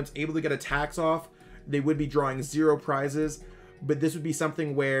if your opponent's able to get attacks off, they would be drawing 0 prizes. But this would be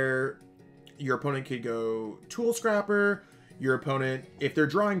something where your opponent could go Tool Scrapper. Your opponent, if they're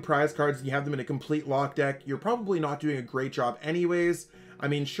drawing prize cards and you have them in a complete lock deck, you're probably not doing a great job anyways. I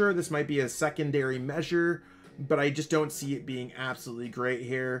mean, sure, this might be a secondary measure, but I just don't see it being absolutely great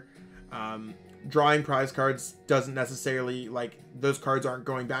here. Drawing prize cards doesn't necessarily, like, those cards aren't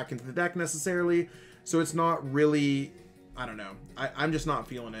going back into the deck necessarily, so it's not really, I don't know, I'm just not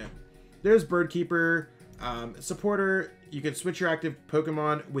feeling it. There's Bird Keeper. Supporter, you could switch your active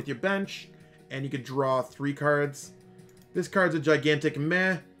Pokemon with your bench, and you could draw 3 cards. This card's a gigantic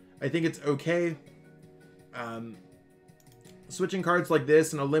meh. I think it's okay. Switching cards like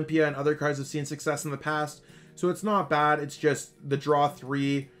this and Olympia and other cards have seen success in the past, so it's not bad. It's just the draw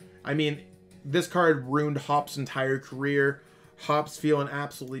 3. I mean, this card ruined Hop's entire career. Hop's feeling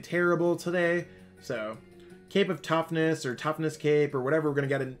absolutely terrible today. So, Cape of Toughness or Toughness Cape or whatever we're going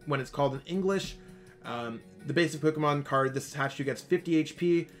to get in, when it's called in English. The basic Pokemon card this attached to gets 50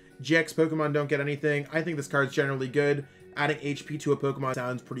 HP. GX Pokemon don't get anything. I think this card's generally good. Adding HP to a Pokemon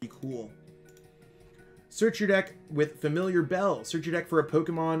sounds pretty cool. Search your deck with Familiar Bell. Search your deck for a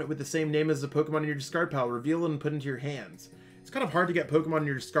Pokemon with the same name as the Pokemon in your discard pile. Reveal it and put it into your hands. It's kind of hard to get Pokemon in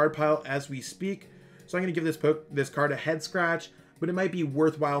your discard pile as we speak, So I'm going to give this card a head scratch, but it might be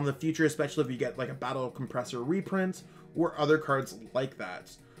worthwhile in the future, especially if you get like a Battle Compressor reprint or other cards like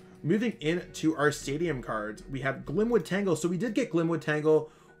that. Moving into our stadium cards, we have Glimwood Tangle. So we did get Glimwood Tangle.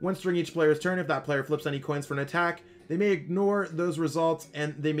 Once during each player's turn, if that player flips any coins for an attack, they may ignore those results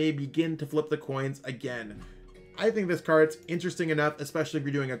and they may begin to flip the coins again. I think this card's interesting enough, especially if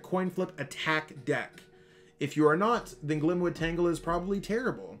you're doing a coin flip attack deck. If you are not, then Glimwood Tangle is probably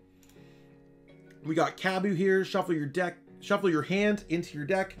terrible. We got Kabu here. Shuffle your hand into your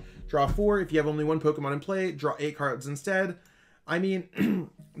deck. Draw 4. If you have only one Pokemon in play, draw 8 cards instead. I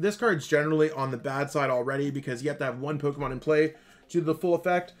mean, this card's generally on the bad side already because you have to have one Pokemon in play to do the full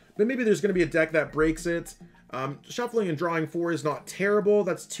effect. But maybe there's going to be a deck that breaks it. Shuffling and drawing 4 is not terrible.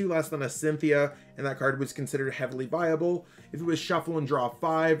 That's 2 less than a Cynthia, and that card was considered heavily viable. If it was shuffle and draw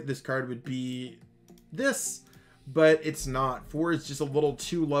 5, this card would be this, but it's not. 4 is just a little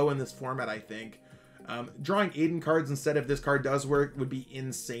too low in this format, I think. Drawing Aiden cards instead if this card does work would be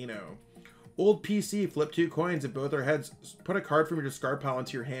insano. Old PC, flip 2 coins. If both are heads, put a card from your discard pile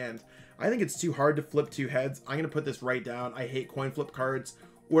into your hand. I think it's too hard to flip 2 heads. I'm going to put this right down. I hate coin flip cards.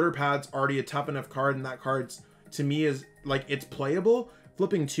 Order Pad's already a tough enough card, and that card's, to me, is like, it's playable.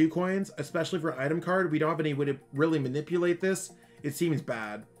 Flipping 2 coins, especially for an item card, we don't have any way to really manipulate this. It seems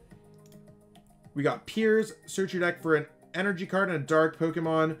bad. We got Piers. Search your deck for an energy card and a dark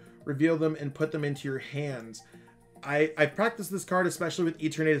Pokemon. Reveal them and put them into your hands. I've practiced this card, especially with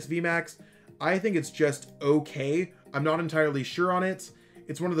Eternatus VMAX. I think it's just okay. I'm not entirely sure on it.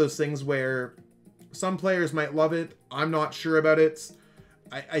 It's one of those things where some players might love it. I'm not sure about it.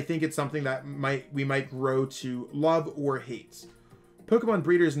 I think it's something that we might grow to love or hate. Pokemon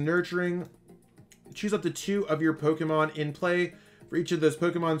Breeders Nurturing. Choose up to 2 of your Pokemon in play. For each of those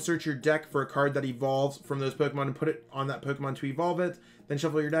Pokemon, search your deck for a card that evolves from those Pokemon and put it on that Pokemon to evolve it. Then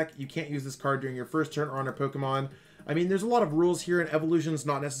shuffle your deck. You can't use this card during your first turn or on a Pokemon. I mean, there's a lot of rules here, and evolution's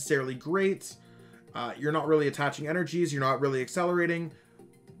not necessarily great. You're not really attaching energies. You're not really accelerating.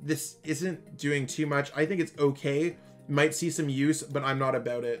 This isn't doing too much. I think it's okay. Might see some use, but I'm not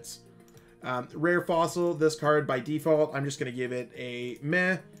about it. Rare Fossil, this card by default, I'm just going to give it a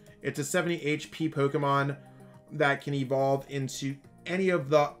meh. It's a 70 HP Pokemon that can evolve into any of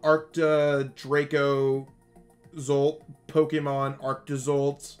the Arcta, Draco, Zolt, Pokemon,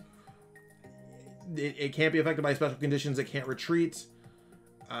 Arctozolt. It can't be affected by special conditions. It can't retreat.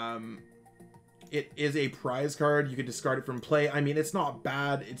 It is a prize card. You could discard it from play. I mean, it's not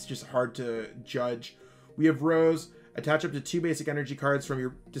bad. It's just hard to judge. We have Rose. Attach up to 2 basic energy cards from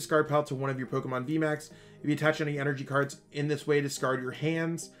your discard pile to one of your Pokemon VMAX. If you attach any energy cards in this way, discard your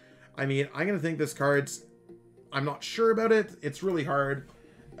hands. I mean, I'm going to think this card's... I'm not sure about it. It's really hard.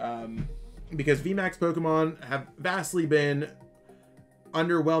 Because VMAX Pokemon have vastly been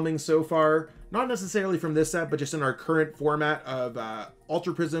underwhelming so far. Not necessarily from this set, but just in our current format of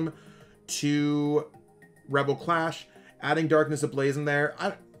Ultra Prism to Rebel Clash. Adding Darkness Ablaze in there.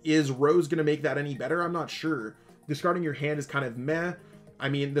 Is Rose going to make that any better? I'm not sure. Discarding your hand is kind of meh. I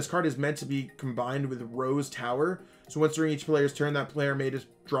mean, this card is meant to be combined with Rose Tower. So once during each player's turn, that player may just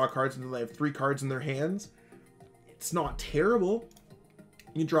draw cards until they have 3 cards in their hands. It's not terrible.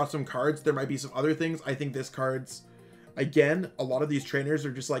 You can draw some cards. There might be some other things. I think this card's, again, a lot of these trainers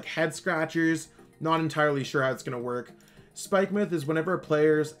are just like head scratchers. Not entirely sure how it's going to work. Spikemuth is whenever a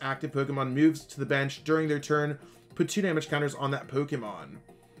player's active Pokemon moves to the bench during their turn, put 2 damage counters on that Pokemon.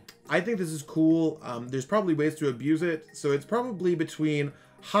 I think this is cool. There's probably ways to abuse it. So it's probably between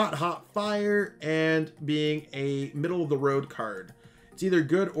hot fire and being a middle of the road card. It's either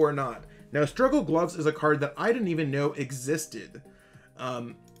good or not. Now, Struggle Gloves is a card that I didn't even know existed.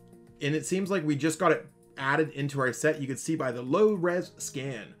 And it seems like we just got it added into our set. You can see by the low res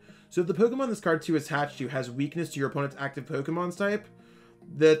scan. So if the Pokemon this card to attach to has weakness to your opponent's active Pokemon's type,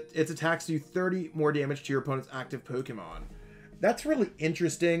 that its attacks do 30 more damage to your opponent's active Pokemon. That's really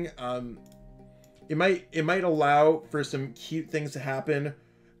interesting. It might allow for some cute things to happen,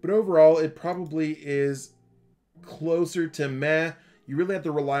 but overall it probably is closer to meh. You really have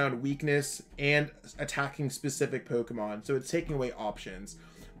to rely on weakness and attacking specific Pokemon, so it's taking away options.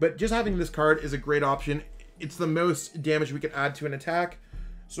 But just having this card is a great option. It's the most damage we could add to an attack,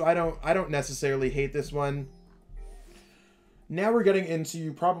 so I don't necessarily hate this one. Now we're getting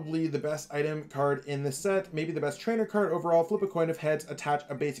into probably the best item card in the set, maybe the best trainer card overall. Flip a coin of heads, attach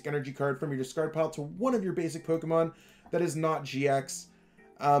a basic energy card from your discard pile to one of your basic Pokemon that is not GX.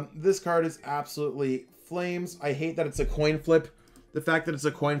 This card is absolutely flames. I hate that it's a coin flip. The fact that it's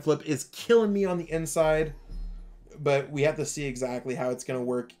a coin flip is killing me on the inside, but we have to see exactly how it's going to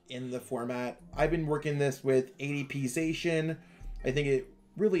work in the format. I've been working this with ADP-zation. I think it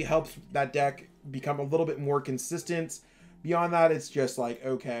really helps that deck become a little bit more consistent. Beyond that, it's just like,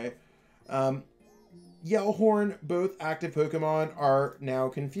 okay. Yellowhorn, both active Pokemon, are now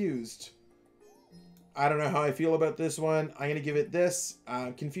confused. I don't know how I feel about this one. I'm going to give it this.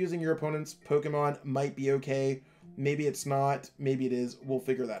 Confusing your opponent's Pokemon might be okay. Maybe it's not. Maybe it is. We'll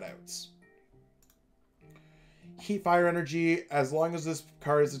figure that out. Heat Fire Energy. As long as this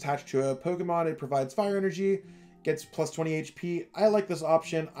card is attached to a Pokemon, it provides Fire Energy. Gets plus 20 HP. I like this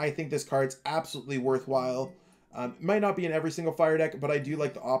option. I think this card's absolutely worthwhile. It might not be in every single fire deck, but I do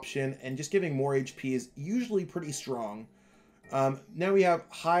like the option. And just giving more HP is usually pretty strong. Now we have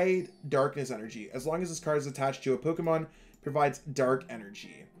Hide Darkness Energy. As long as this card is attached to a Pokemon, provides Dark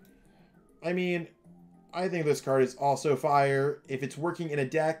Energy. I mean, I think this card is also fire. If it's working in a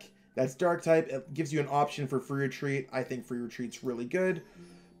deck that's Dark type, it gives you an option for Free Retreat. I think Free Retreat's really good.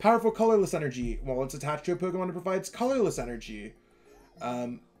 Powerful Colorless Energy. Well, it's attached to a Pokemon, it provides Colorless Energy.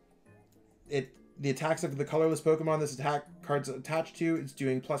 The attacks of the Colorless Pokemon this card's attached to, it's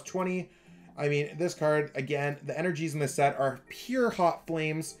doing plus 20. I mean, this card, again, the energies in this set are pure hot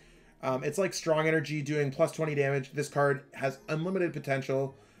flames. It's like strong energy doing plus 20 damage. This card has unlimited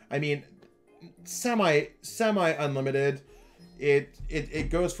potential. I mean, semi unlimited. It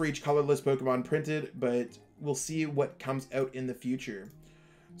goes for each colorless Pokemon printed, but we'll see what comes out in the future.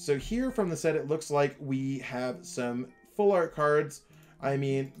 So here from the set, it looks like we have some full art cards. I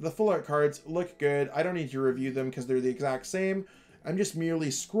mean, the full art cards look good. I don't need to review them because they're the exact same. I'm just merely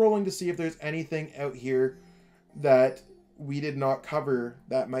scrolling to see if there's anything out here that we did not cover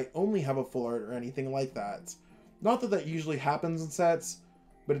that might only have a full art or anything like that. Not that that usually happens in sets,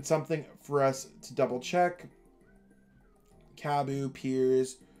 but it's something for us to double check. Kabu,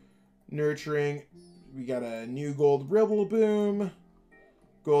 Piers, Nurturing. We got a new gold Rillaboom,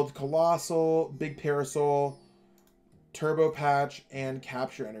 gold Colossal, Big Parasol, Turbo Patch, and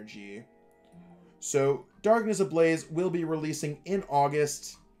Capture Energy. So Darkness Ablaze will be releasing in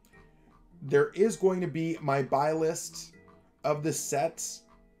August. There is going to be my buy list of the sets.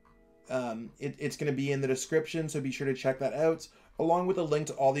 It's going to be in the description, so be sure to check that out, along with a link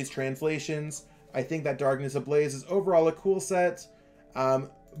to all these translations. I think that Darkness Ablaze is overall a cool set,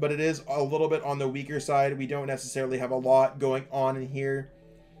 but it is a little bit on the weaker side. We don't necessarily have a lot going on in here.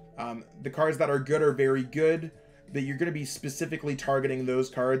 The cards that are good are very good, but you're going to be specifically targeting those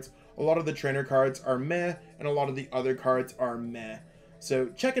cards. A lot of the trainer cards are meh, and a lot of the other cards are meh. So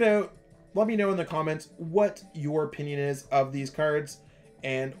check it out. Let me know in the comments what your opinion is of these cards,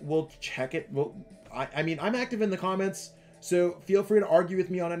 and we'll check it. I mean, I'm active in the comments, so feel free to argue with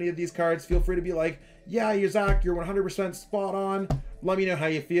me on any of these cards. Feel free to be like, yeah, Zach, you're 100% spot on. Let me know how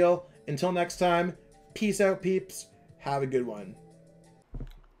you feel. Until next time, peace out, peeps. Have a good one.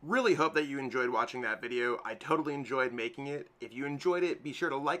 Really hope that you enjoyed watching that video. I totally enjoyed making it. If you enjoyed it, be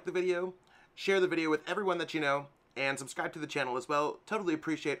sure to like the video, share the video with everyone that you know, and subscribe to the channel as well. Totally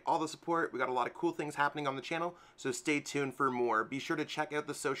appreciate all the support. We got a lot of cool things happening on the channel, so stay tuned for more. Be sure to check out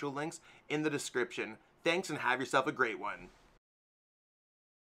the social links in the description. Thanks and have yourself a great one.